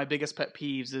 like one of my biggest pet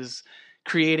peeves is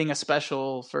creating a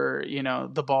special for,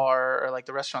 the bar or like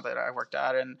the restaurant that I worked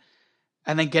at and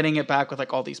then getting it back with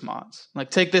like all these mods.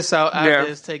 Like, take this out, add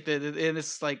this, take the, and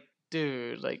it's like,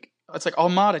 dude, like, it's like, I'll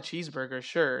mod a cheeseburger,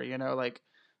 sure, like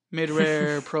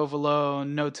mid-rare,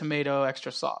 provolone, no tomato,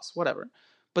 extra sauce, whatever.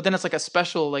 But then it's like a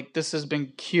special, like this has been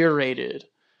curated,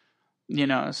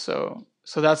 so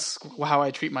that's how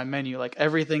I treat my menu. Like,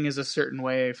 everything is a certain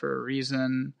way for a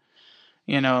reason.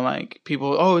 Like,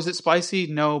 people, oh, is it spicy?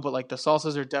 No, but like the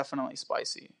salsas are definitely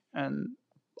spicy. And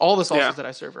all the salsas that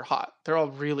I serve are hot. They're all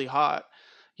really hot,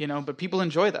 but people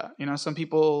enjoy that. Some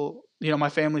people, my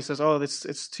family says, oh,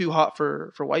 it's too hot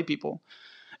for white people.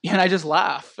 And I just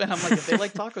laugh. And I'm like, if they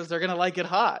like tacos, they're going to like it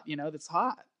hot. That's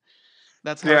hot.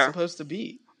 That's how it's supposed to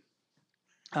be.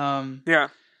 Yeah.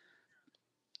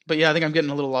 But yeah, I think I'm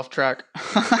getting a little off track.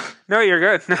 No, you're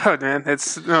good. No, man,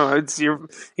 you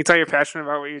can tell you're passionate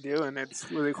about what you do, and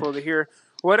it's really cool to hear.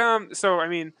 So I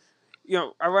mean,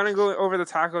 I want to go over the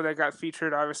taco that got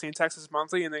featured, obviously, in Texas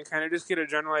Monthly, and then kind of just get a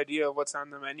general idea of what's on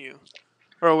the menu,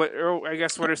 or I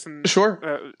guess what are some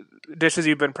dishes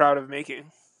you've been proud of making.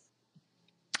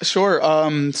 Sure.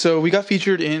 So we got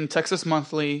featured in Texas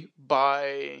Monthly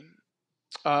by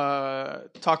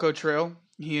Taco Trail.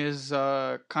 He is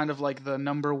kind of like the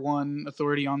number one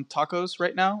authority on tacos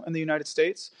right now in the United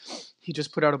States. He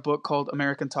just put out a book called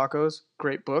American Tacos.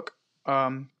 Great book.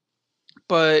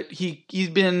 But he's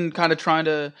been kind of trying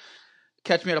to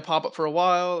catch me at a pop-up for a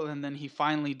while, and then he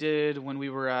finally did when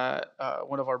we were at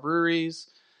one of our breweries.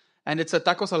 And it's a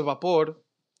Tacos al Vapor.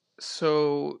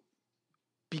 So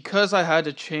because I had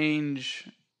to change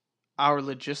our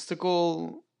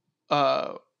logistical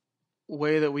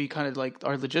way that we kind of like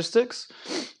our logistics,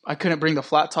 I couldn't bring the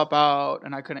flat top out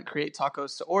and I couldn't create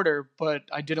tacos to order, but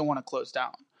I didn't want to close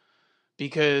down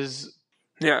because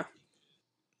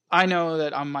I know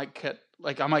that I might get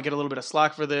a little bit of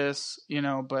slack for this,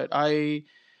 but I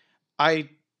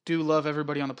do love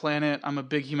everybody on the planet. I'm a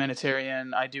big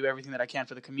humanitarian. I do everything that I can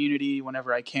for the community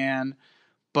whenever I can.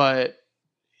 But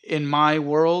in my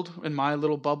world, in my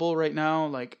little bubble right now,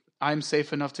 like, I'm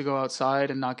safe enough to go outside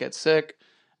and not get sick.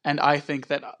 And I think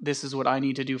that this is what I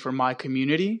need to do for my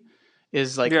community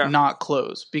is like not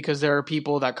close, because there are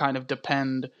people that kind of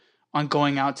depend on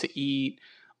going out to eat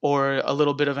or a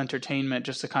little bit of entertainment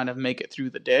just to kind of make it through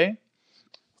the day.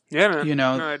 Yeah, man.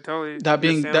 No, I totally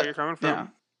understand where you're coming from. Yeah.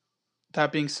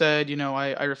 That being said,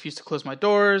 I refuse to close my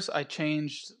doors. I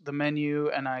changed the menu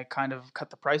and I kind of cut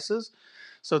the prices.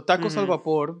 So Tacos al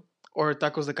Vapor, or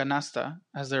tacos de canasta,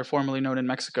 as they're formerly known in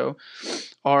Mexico,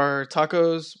 are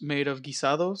tacos made of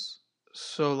guisados.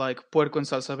 So like puerco en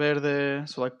salsa verde,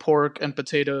 so like pork and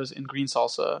potatoes in green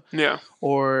salsa. Yeah.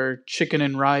 Or chicken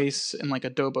and rice in like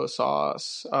adobo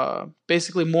sauce.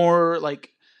 Basically more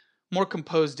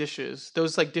composed dishes.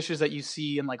 Those like dishes that you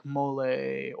see in like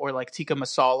mole or like tikka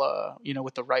masala,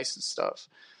 with the rice and stuff.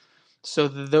 So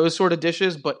those sort of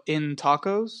dishes, but in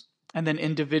tacos, and then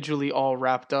individually all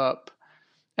wrapped up.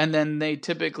 And then they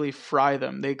typically fry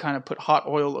them. They kind of put hot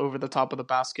oil over the top of the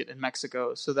basket in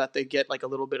Mexico so that they get like a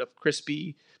little bit of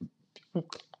crispy,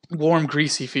 warm,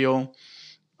 greasy feel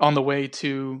on the way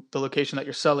to the location that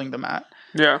you're selling them at.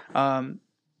 Yeah.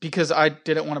 Because I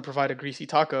didn't want to provide a greasy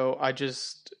taco, I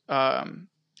just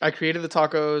I created the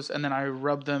tacos and then I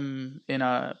rubbed them in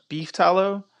a beef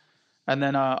tallow and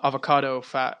then avocado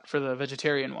fat for the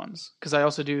vegetarian ones, because I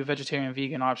also do vegetarian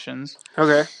vegan options.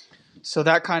 Okay. So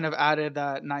that kind of added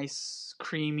that nice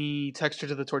creamy texture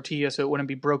to the tortilla so it wouldn't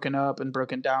be broken up and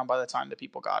broken down by the time that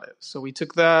people got it. So we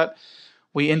took that,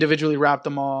 we individually wrapped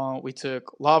them all. We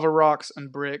took lava rocks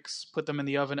and bricks, put them in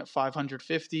the oven at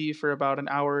 550 for about an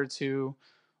hour or two,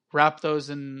 wrap those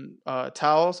in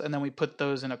towels, and then we put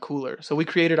those in a cooler. So we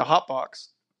created a hot box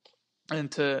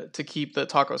and to keep the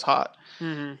tacos hot.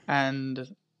 Mm-hmm.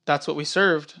 And that's what we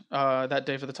served that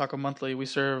day for the Taco Monthly. We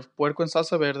served puerco en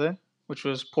salsa verde, which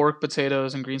was pork,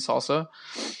 potatoes, and green salsa.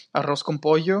 Arroz con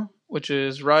pollo, which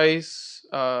is rice,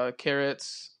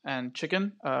 carrots, and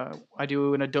chicken. I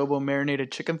do an adobo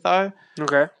marinated chicken thigh.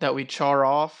 Okay. That we char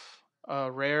off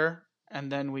rare,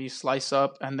 and then we slice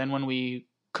up, and then when we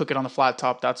cook it on the flat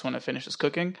top, that's when it finishes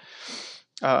cooking.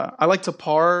 I like to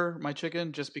par my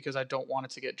chicken just because I don't want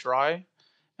it to get dry,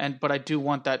 but I do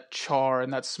want that char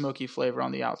and that smoky flavor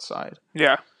on the outside.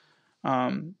 Yeah.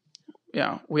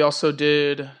 Yeah. We also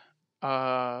did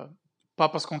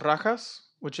papas con rajas,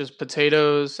 which is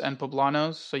potatoes and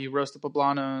poblanos. So you roast the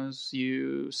poblanos,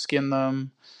 you skin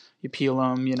them, you peel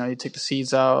them, you take the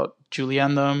seeds out,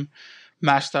 julienne them,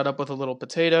 mash that up with a little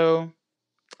potato.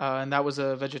 And that was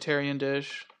a vegetarian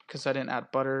dish because I didn't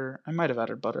add butter. I might have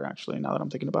added butter, actually, now that I'm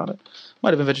thinking about it. Might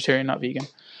have been vegetarian, not vegan.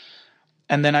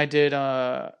 And then I did,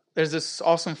 there's this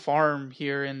awesome farm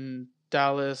here in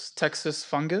Dallas, Texas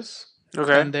Fungus.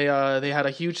 Okay. And they had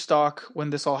a huge stock when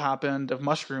this all happened of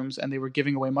mushrooms, and they were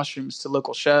giving away mushrooms to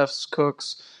local chefs,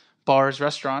 cooks, bars,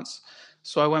 restaurants.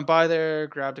 So I went by there,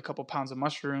 grabbed a couple pounds of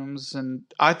mushrooms, and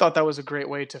I thought that was a great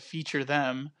way to feature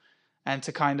them and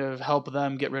to kind of help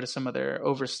them get rid of some of their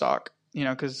overstock,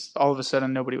 because all of a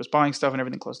sudden nobody was buying stuff and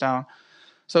everything closed down.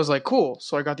 So I was like, cool.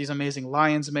 So I got these amazing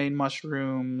lion's mane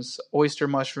mushrooms, oyster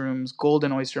mushrooms,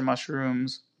 golden oyster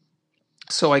mushrooms.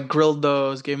 So I grilled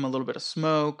those, gave them a little bit of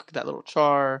smoke, that little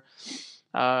char,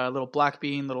 a little black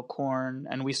bean, little corn,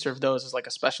 and we served those as like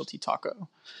a specialty taco.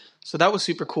 So that was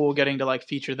super cool, getting to like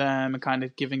feature them and kind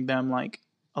of giving them like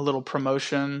a little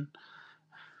promotion.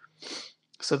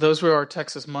 So those were our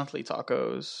Texas monthly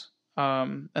tacos.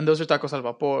 And those are tacos al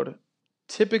vapor.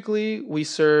 Typically, we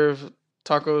serve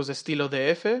tacos estilo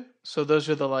DF. So those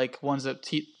are the like ones that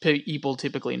people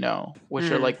typically know,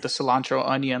 which are like the cilantro,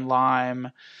 onion,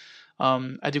 lime.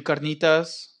 I do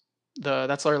carnitas.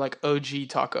 That's our like OG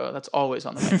taco. That's always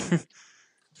on the menu.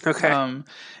 Okay.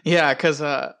 Yeah, because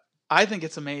I think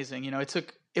it's amazing.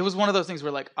 It was one of those things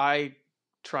where like I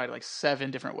tried like 7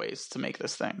 different ways to make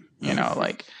this thing.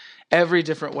 Like every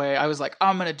different way. I was like,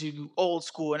 I'm gonna do old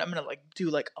school, and I'm gonna like do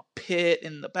like a pit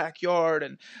in the backyard,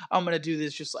 and I'm gonna do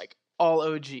this just like all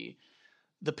OG.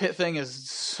 The pit thing is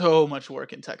so much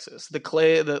work in Texas. The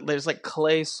clay, there's like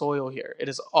clay soil here. It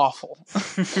is awful.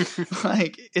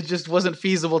 Like it just wasn't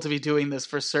feasible to be doing this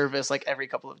for service like every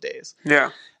couple of days. Yeah.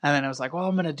 And then I was like, well,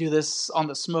 I'm going to do this on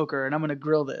the smoker and I'm going to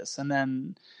grill this. And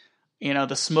then,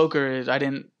 the smoker, I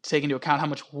didn't take into account how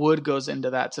much wood goes into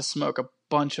that to smoke a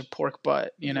bunch of pork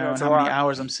butt, and how many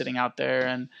hours I'm sitting out there.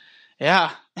 And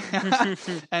yeah.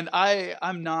 And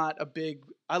I'm not a big,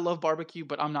 I love barbecue,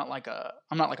 but I'm not like a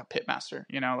pit master,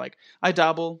 like I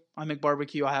dabble, I make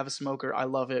barbecue, I have a smoker, I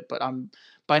love it, but I'm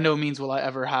by no means will I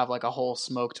ever have like a whole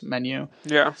smoked menu.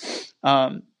 Yeah.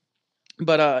 But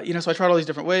so I tried all these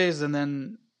different ways, and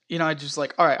then, I just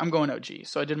like, all right, I'm going OG.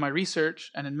 So I did my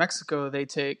research, and in Mexico, they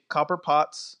take copper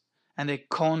pots and they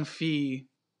confit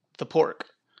the pork.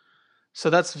 So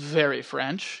that's very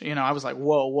French. I was like,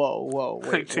 whoa,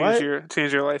 wait,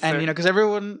 change your life. And, because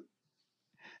everyone,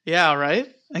 yeah,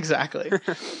 right? Exactly.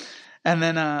 And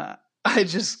then I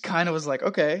just kind of was like,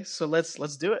 okay, so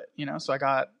let's do it. So I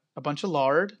got a bunch of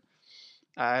lard,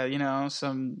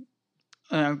 some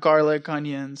garlic,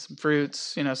 onions, some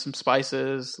fruits, some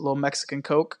spices, a little Mexican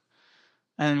Coke.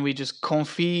 And we just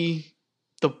confit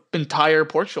the entire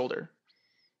pork shoulder.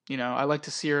 I like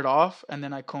to sear it off, and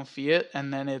then I confit it,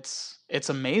 and then it's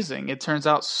amazing. It turns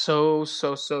out so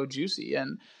juicy,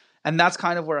 and that's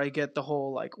kind of where I get the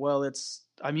whole like, well,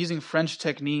 I'm using French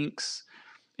techniques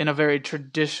in a very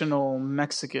traditional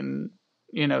Mexican,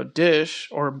 dish,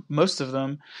 or most of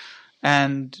them,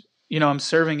 and I'm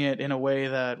serving it in a way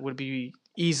that would be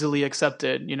easily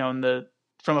accepted,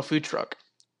 from a food truck,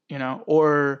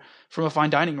 or from a fine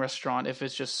dining restaurant if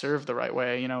it's just served the right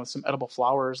way, some edible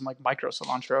flowers and like micro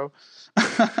cilantro.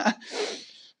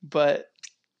 But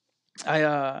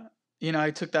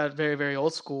I took that very, very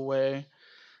old school way.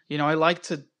 I like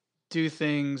to do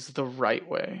things the right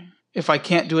way. If I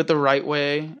can't do it the right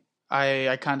way,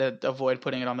 I kind of avoid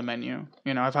putting it on the menu.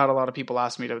 I've had a lot of people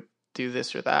ask me to do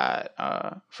this or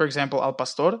that. For example, al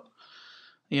pastor,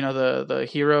 the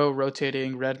hero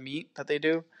rotating red meat that they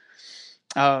do.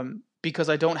 Because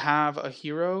I don't have a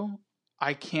hero,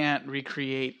 I can't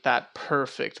recreate that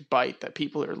perfect bite that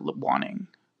people are wanting.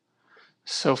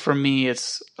 So for me,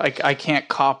 it's like I can't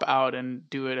cop out and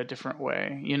do it a different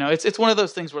way. You know, it's one of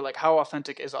those things where like, how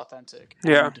authentic is authentic,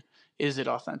 Yeah. and is it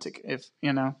authentic? If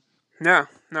you know. Yeah.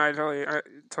 No, I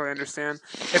totally understand.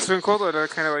 It's been cool though to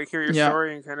kind of like hear your Yeah.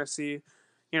 story and kind of see,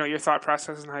 your thought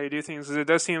process and how you do things. 'Cause it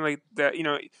does seem like that.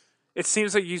 It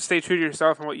seems like you stay true to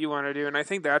yourself and what you want to do, and I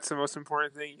think that's the most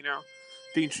important thing.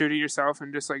 Being true to yourself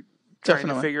and just like trying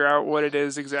to figure out what it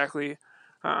is exactly,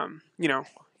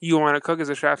 you want to cook as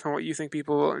a chef and what you think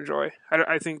people will enjoy.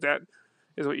 I think that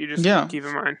is what you just keep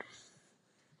in mind.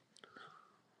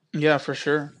 Yeah, for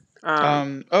sure.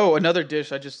 Another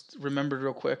dish I just remembered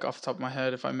real quick off the top of my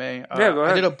head, if I may. Go ahead.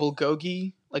 I did a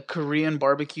bulgogi, like Korean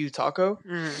barbecue taco.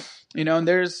 Mm-hmm. And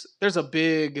there's a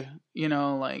big,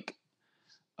 like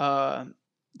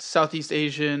Southeast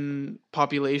Asian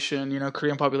population,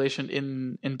 Korean population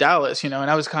in Dallas, and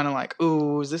I was kind of like,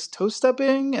 ooh, is this toe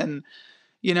stepping? And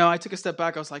I took a step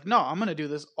back. I was like, no, I'm gonna do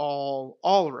this all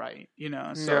right,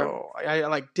 So I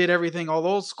like did everything all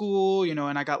old school,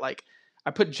 and I got like, I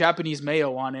put Japanese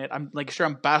mayo on it. I'm like sure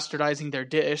I'm bastardizing their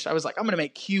dish. I was like, I'm gonna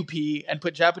make QP and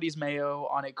put Japanese mayo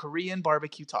on a Korean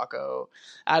barbecue taco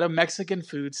at a Mexican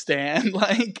food stand,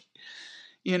 like,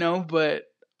 But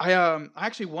I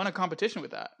actually won a competition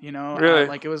with that, Really?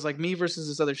 Like it was like me versus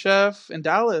this other chef in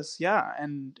Dallas, yeah,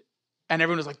 and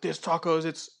everyone was like, this tacos,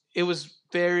 it was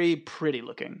very pretty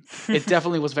looking. It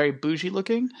definitely was very bougie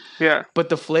looking. Yeah. But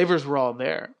the flavors were all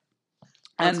there.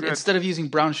 That's and good. Instead of using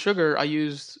brown sugar, I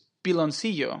used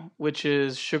piloncillo, which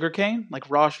is sugarcane, like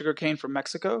raw sugarcane from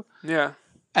Mexico. Yeah.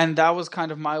 And that was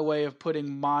kind of my way of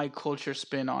putting my culture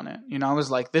spin on it. I was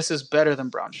like, this is better than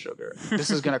brown sugar. This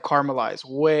is going to caramelize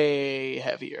way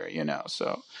heavier,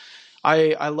 So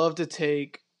I love to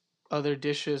take other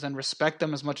dishes and respect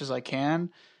them as much as I can.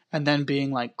 And then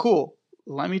being like, cool,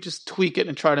 let me just tweak it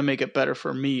and try to make it better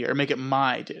for me or make it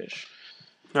my dish.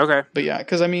 Okay. But yeah,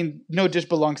 because no dish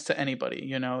belongs to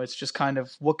anybody, It's just kind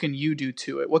of, what can you do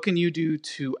to it? What can you do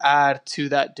to add to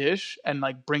that dish and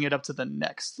like bring it up to the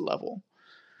next level?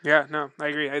 Yeah, no, I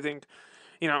agree. I think,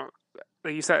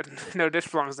 like you said, no dish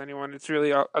belongs to anyone. It's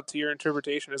really up to your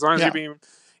interpretation. As long as you're being,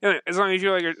 as long as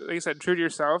you're like you said, true to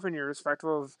yourself and you're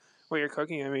respectful of what you're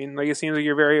cooking. I mean, like it seems like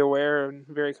you're very aware and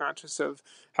very conscious of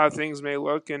how things may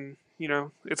look, and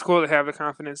it's cool to have the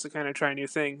confidence to kind of try new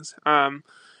things. I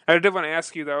did want to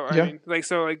ask you though. I mean, like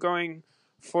going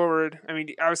forward. I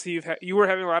mean, obviously you were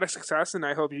having a lot of success, and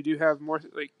I hope you do have more,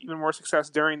 like even more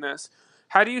success during this.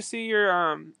 How do you see your?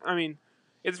 I mean,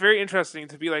 it's very interesting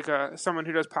to be like someone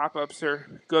who does pop-ups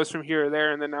or goes from here or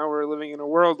there, and then now we're living in a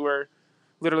world where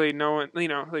literally no one,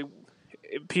 like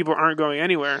people aren't going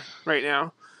anywhere right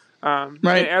now.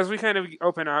 Right. And as we kind of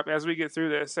open up, as we get through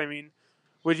this, I mean,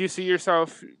 would you see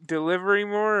yourself delivering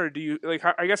more, or do you like?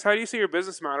 How do you see your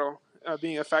business model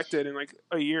being affected in like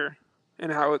a year,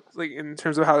 and how it, like in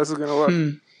terms of how this is going to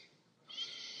look?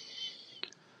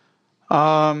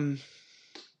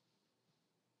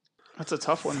 That's a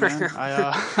tough one, man.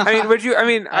 I mean, would you? I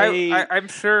mean, I'm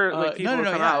sure like people will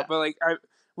come out, but like,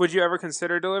 would you ever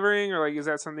consider delivering, or like, is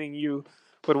that something you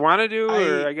would want to do?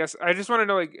 Or I guess I just want to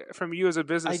know, like, from you as a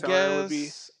business owner, it would be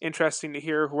interesting to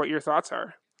hear what your thoughts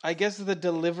are. I guess the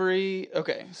delivery.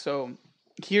 Okay, so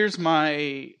here's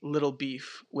my little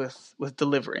beef with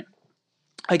delivery.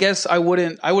 I guess I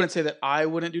wouldn't say that I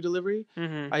wouldn't do delivery.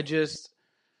 Mm-hmm. I just,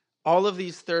 all of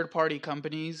these third-party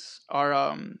companies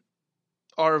are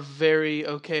very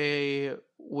okay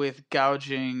with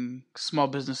gouging small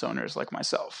business owners like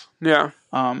myself. Yeah.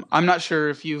 I'm not sure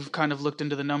if you've kind of looked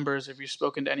into the numbers, if you've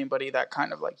spoken to anybody that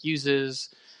kind of like uses,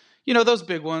 those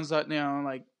big ones that,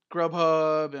 like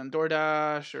Grubhub and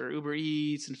DoorDash or Uber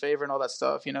Eats and Favor and all that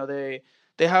stuff.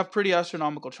 They have pretty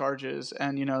astronomical charges,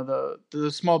 and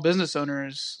the small business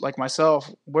owners like myself,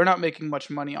 we're not making much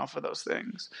money off of those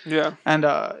things. Yeah. And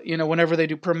whenever they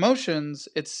do promotions,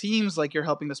 it seems like you're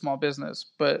helping the small business,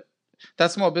 but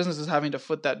that small business is having to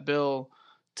foot that bill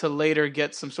to later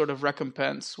get some sort of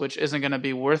recompense, which isn't going to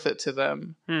be worth it to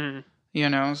them.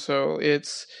 Mm-hmm. So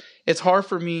it's hard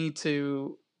for me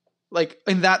to, like,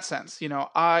 in that sense,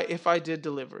 if I did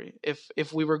delivery,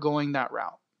 if we were going that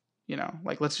route,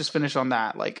 like, let's just finish on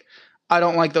that. Like, I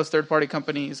don't like those third-party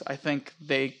companies. I think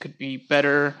they could be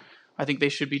better. I think they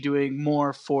should be doing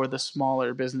more for the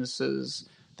smaller businesses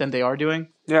than they are doing.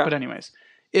 Yeah. But anyways,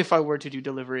 if I were to do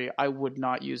delivery, I would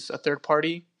not use a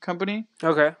third-party company.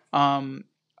 Okay.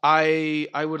 I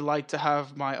would like to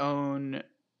have my own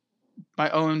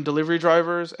delivery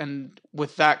drivers, and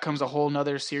with that comes a whole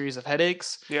nother series of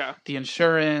headaches. Yeah. The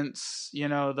insurance,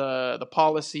 the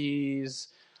policies,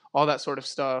 all that sort of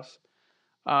stuff.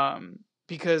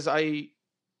 because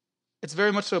it's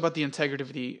very much so about the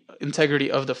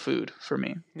integrity of the food for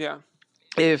me. Yeah.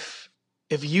 If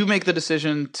you make the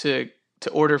decision to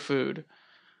order food,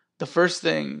 the first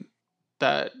thing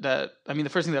that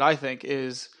I think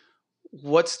is,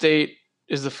 what state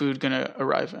is the food going to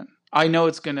arrive in? I know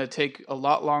it's going to take a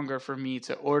lot longer for me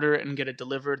to order it and get it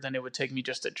delivered than it would take me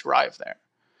just to drive there,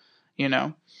 you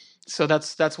know? So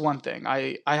that's one thing.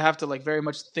 I have to like very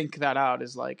much think that out,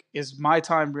 is like, is my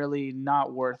time really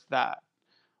not worth that?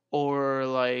 Or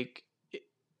like,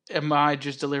 am I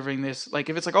just delivering this? Like,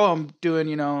 if it's like, oh, I'm doing,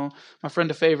 you know, my friend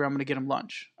a favor, I'm going to get him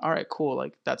lunch. All right, cool.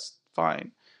 Like, that's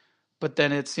fine. But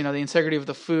then it's, you know, the integrity of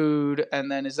the food.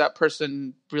 And then, is that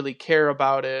person really care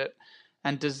about it?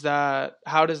 And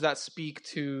how does that speak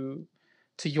to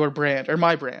your brand or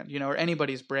my brand, you know, or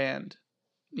anybody's brand,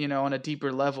 you know, on a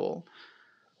deeper level,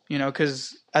 you know,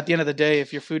 because at the end of the day,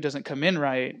 if your food doesn't come in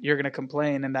right, you're going to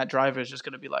complain. And that driver is just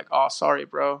going to be like, oh, sorry,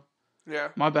 bro. Yeah.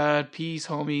 My bad. Peace,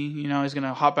 homie. You know, he's going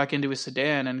to hop back into his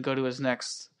sedan and go to his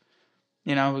next,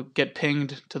 you know, get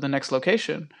pinged to the next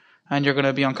location. And you're going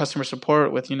to be on customer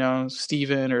support with, you know,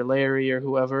 Steven or Larry or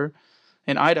whoever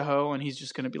in Idaho. And he's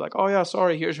just going to be like, oh, yeah,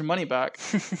 sorry, here's your money back.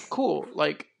 Cool.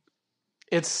 Like,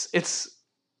 it's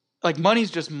like,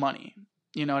 money's just money.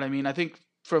 You know what I mean? I think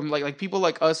from like people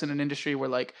like us in an industry where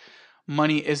like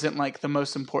money isn't like the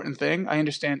most important thing. I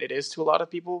understand it is to a lot of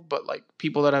people, but like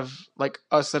people that have like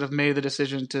us that have made the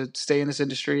decision to stay in this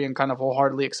industry and kind of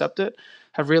wholeheartedly accept it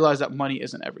have realized that money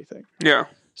isn't everything. Yeah.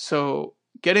 So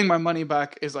getting my money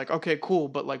back is like, okay, cool.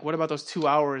 But like, what about those 2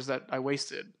 hours that I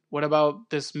wasted? What about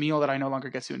this meal that I no longer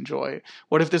get to enjoy?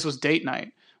 What if this was date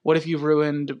night? What if you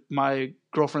ruined my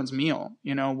girlfriend's meal?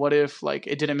 You know, what if like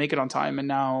it didn't make it on time and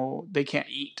now they can't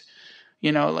eat?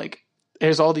 You know, like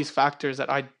there's all these factors that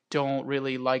I don't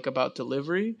really like about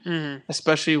delivery,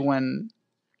 especially when,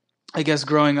 I guess,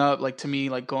 growing up, like to me,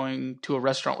 like going to a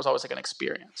restaurant was always like an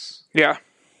experience. Yeah.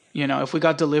 You know, if we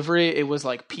got delivery, it was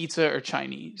like pizza or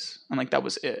Chinese, and like that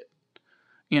was it.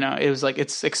 You know, it was like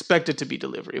it's expected to be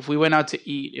delivery. If we went out to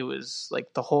eat, it was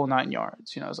like the whole 9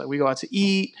 yards. You know, it's like we go out to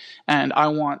eat, and I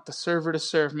want the server to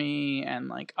serve me, and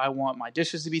like I want my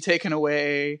dishes to be taken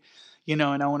away, you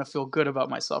know, and I want to feel good about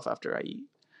myself after I eat.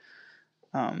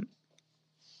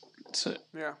 So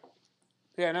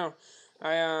yeah, no,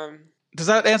 does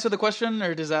that answer the question,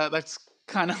 or that's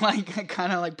kind of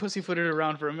like pussyfooted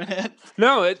around for a minute?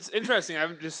 No, it's interesting. I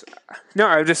mean,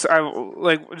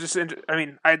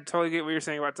 I totally get what you're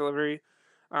saying about delivery,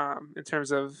 in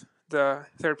terms of the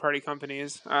third party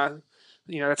companies.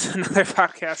 You know, that's another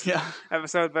podcast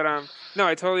episode, but no,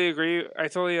 I totally agree. I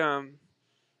totally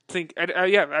think,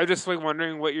 I'm just like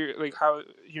wondering what you're like, how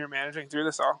you're managing through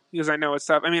this all, because I know it's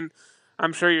tough. I mean,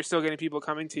 I'm sure you're still getting people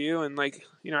coming to you, and like,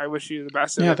 you know, I wish you the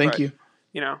best of it. Yeah, thank you.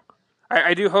 You know,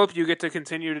 I do hope you get to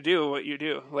continue to do what you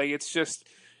do. Like, it's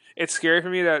scary for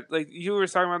me that, like you were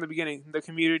talking about in the beginning, the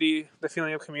community, the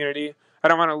feeling of community. I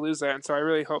don't want to lose that, and so I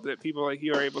really hope that people like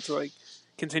you are able to like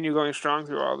continue going strong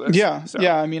through all this. Yeah,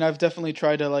 yeah. I mean, I've definitely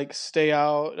tried to like stay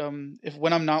out.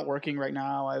 When I'm not working right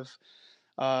now,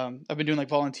 I've been doing like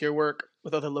volunteer work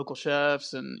with other local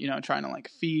chefs, and you know, trying to like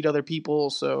feed other people.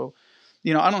 So,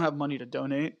 you know, I don't have money to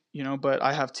donate, you know, but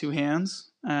I have 2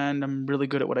 hands and I'm really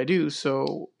good at what I do.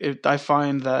 So I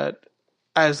find that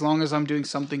as long as I'm doing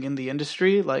something in the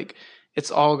industry, like it's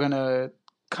all going to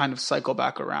kind of cycle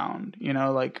back around, you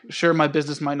know, like sure, my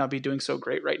business might not be doing so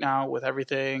great right now with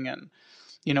everything. And,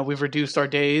 you know, we've reduced our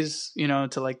days, you know,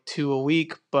 to like 2 a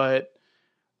week, but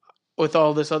with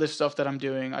all this other stuff that I'm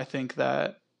doing, I think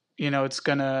that, you know, it's just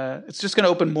going to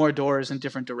open more doors in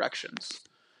different directions.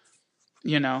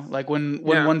 You know, like when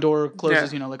one door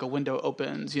closes, you know, like a window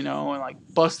opens, you know, and like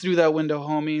bust through that window,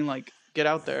 homie, like get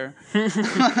out there.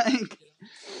 Like,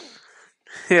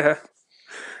 yeah.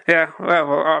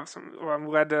 Well, awesome. Well, I'm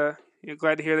glad to hear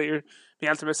that you're being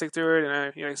optimistic through it, and I,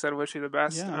 you know, like I said, wish you the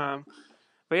best. Yeah.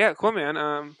 But yeah, cool,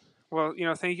 man. Well, you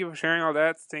know, thank you for sharing all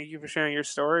that. Thank you for sharing your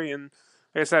story, and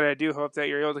like I said, I do hope that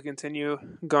you're able to continue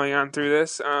going on through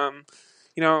this.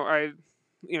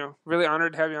 You know, really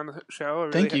honored to have you on the show. I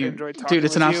really thank you. Enjoyed talking Dude,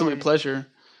 it's an absolute pleasure.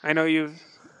 I know you've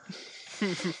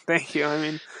thank you. I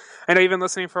mean, I know you've been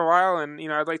listening for a while, and you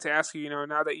know, I'd like to ask you, you know,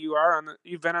 now that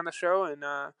you've been on the show, and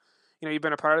you know, you've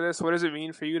been a part of this, what does it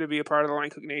mean for you to be a part of the Line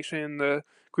Cook Nation, the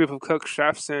group of cooks,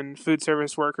 chefs, and food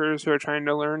service workers who are trying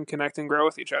to learn, connect, and grow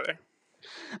with each other?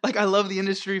 Like, I love the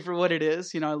industry for what it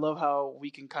is. You know, I love how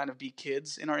we can kind of be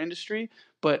kids in our industry,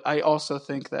 but I also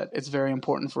think that it's very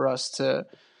important for us to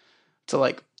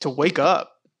wake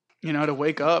up, you know, to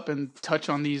wake up and touch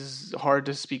on these hard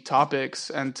to speak topics,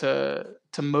 and to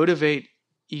motivate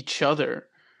each other.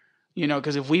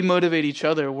 Because if we motivate each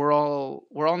other, we're all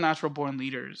natural born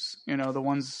leaders. The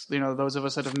ones, those of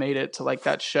us that have made it to like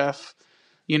that chef,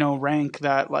 rank,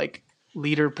 that like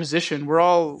leader position. We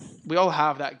all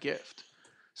have that gift.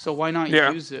 So why not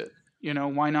Yeah. use it?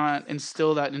 Why not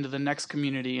instill that into the next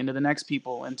community, into the next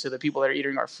people, into the people that are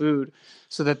eating our food,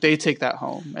 so that they take that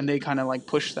home and they kind of like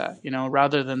push that,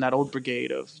 rather than that old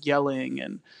brigade of yelling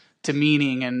and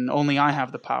demeaning and only I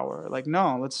have the power. Like,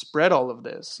 no, let's spread all of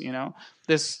this,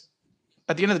 this,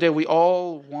 at the end of the day, we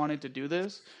all wanted to do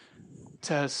this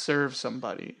to serve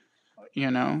somebody,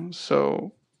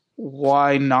 so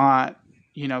why not,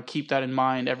 keep that in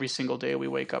mind every single day we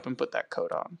wake up and put that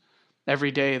coat on.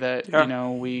 Every day that, Yeah.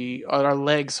 our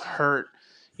legs hurt,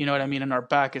 you know what I mean, and our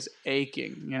back is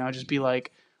aching, just be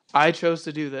like, I chose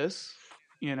to do this,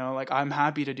 like, I'm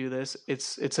happy to do this.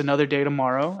 It's another day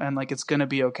tomorrow, and like, it's gonna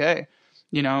be okay.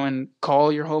 And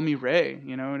call your homie Ray,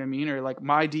 you know what I mean? Or like,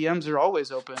 my DMs are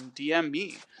always open. DM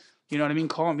me, you know what I mean?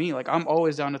 Call me. Like, I'm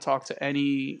always down to talk to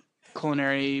any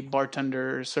culinary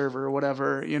bartender, server,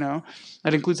 whatever,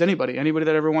 That includes anybody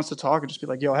that ever wants to talk and just be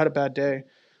like, yo, I had a bad day.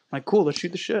 Like, cool, let's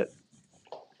shoot the shit.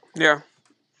 Yeah.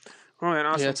 Oh man,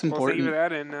 Yeah, awesome. it's Well, thank you for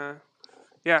important. that, and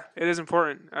yeah, it is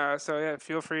important. So yeah,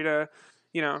 feel free to,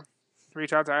 you know,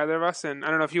 reach out to either of us. And I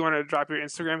don't know if you want to drop your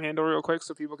Instagram handle real quick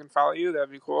so people can follow you.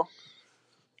 That'd be cool.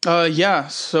 Yeah,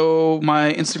 so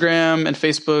my Instagram and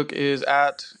Facebook is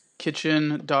at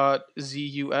kitchen.zus.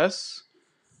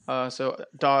 So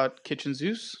dot kitchen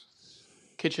Zeus,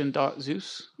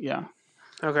 kitchen.zeus. Yeah.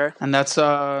 Okay. And that's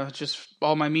just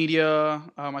all my media.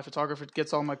 My photographer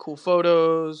gets all my cool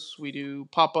photos. We do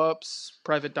pop-ups,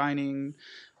 private dining.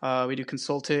 We do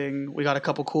consulting. We got a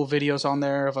couple cool videos on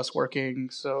there of us working.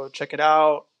 So check it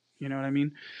out. You know what I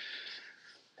mean?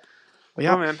 But Cool,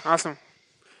 yeah, man. Awesome.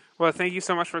 Well, thank you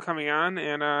so much for coming on,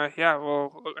 and yeah,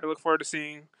 well, I look forward to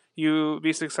seeing you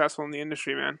be successful in the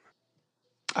industry, man.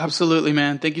 absolutely,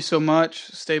 man. Thank you so much.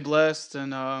 Stay blessed.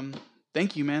 And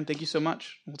thank you, man. Thank you so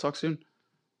much. We'll talk soon.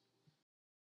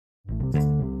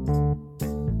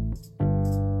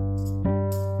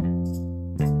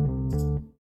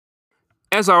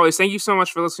 As always, thank you so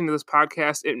much for listening to this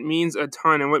podcast. It means a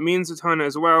ton. And what means a ton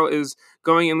as well is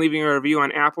going and leaving a review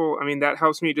on Apple. I mean, that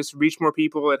helps me just reach more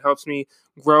people. It helps me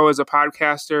grow as a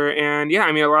podcaster. And yeah,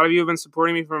 I mean, a lot of you have been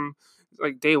supporting me from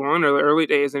like day one or the early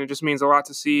days. And it just means a lot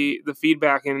to see the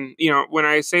feedback. And, when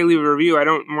I say leave a review, I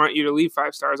don't want you to leave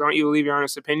 5 stars. I want you to leave your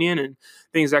honest opinion and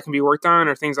things that can be worked on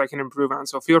or things I can improve on.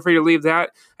 So feel free to leave that.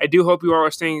 I do hope you all are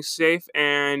staying safe.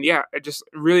 And yeah, I just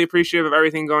really appreciative of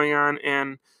everything going on.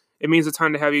 And it means a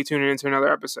ton to have you tune in into another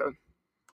episode.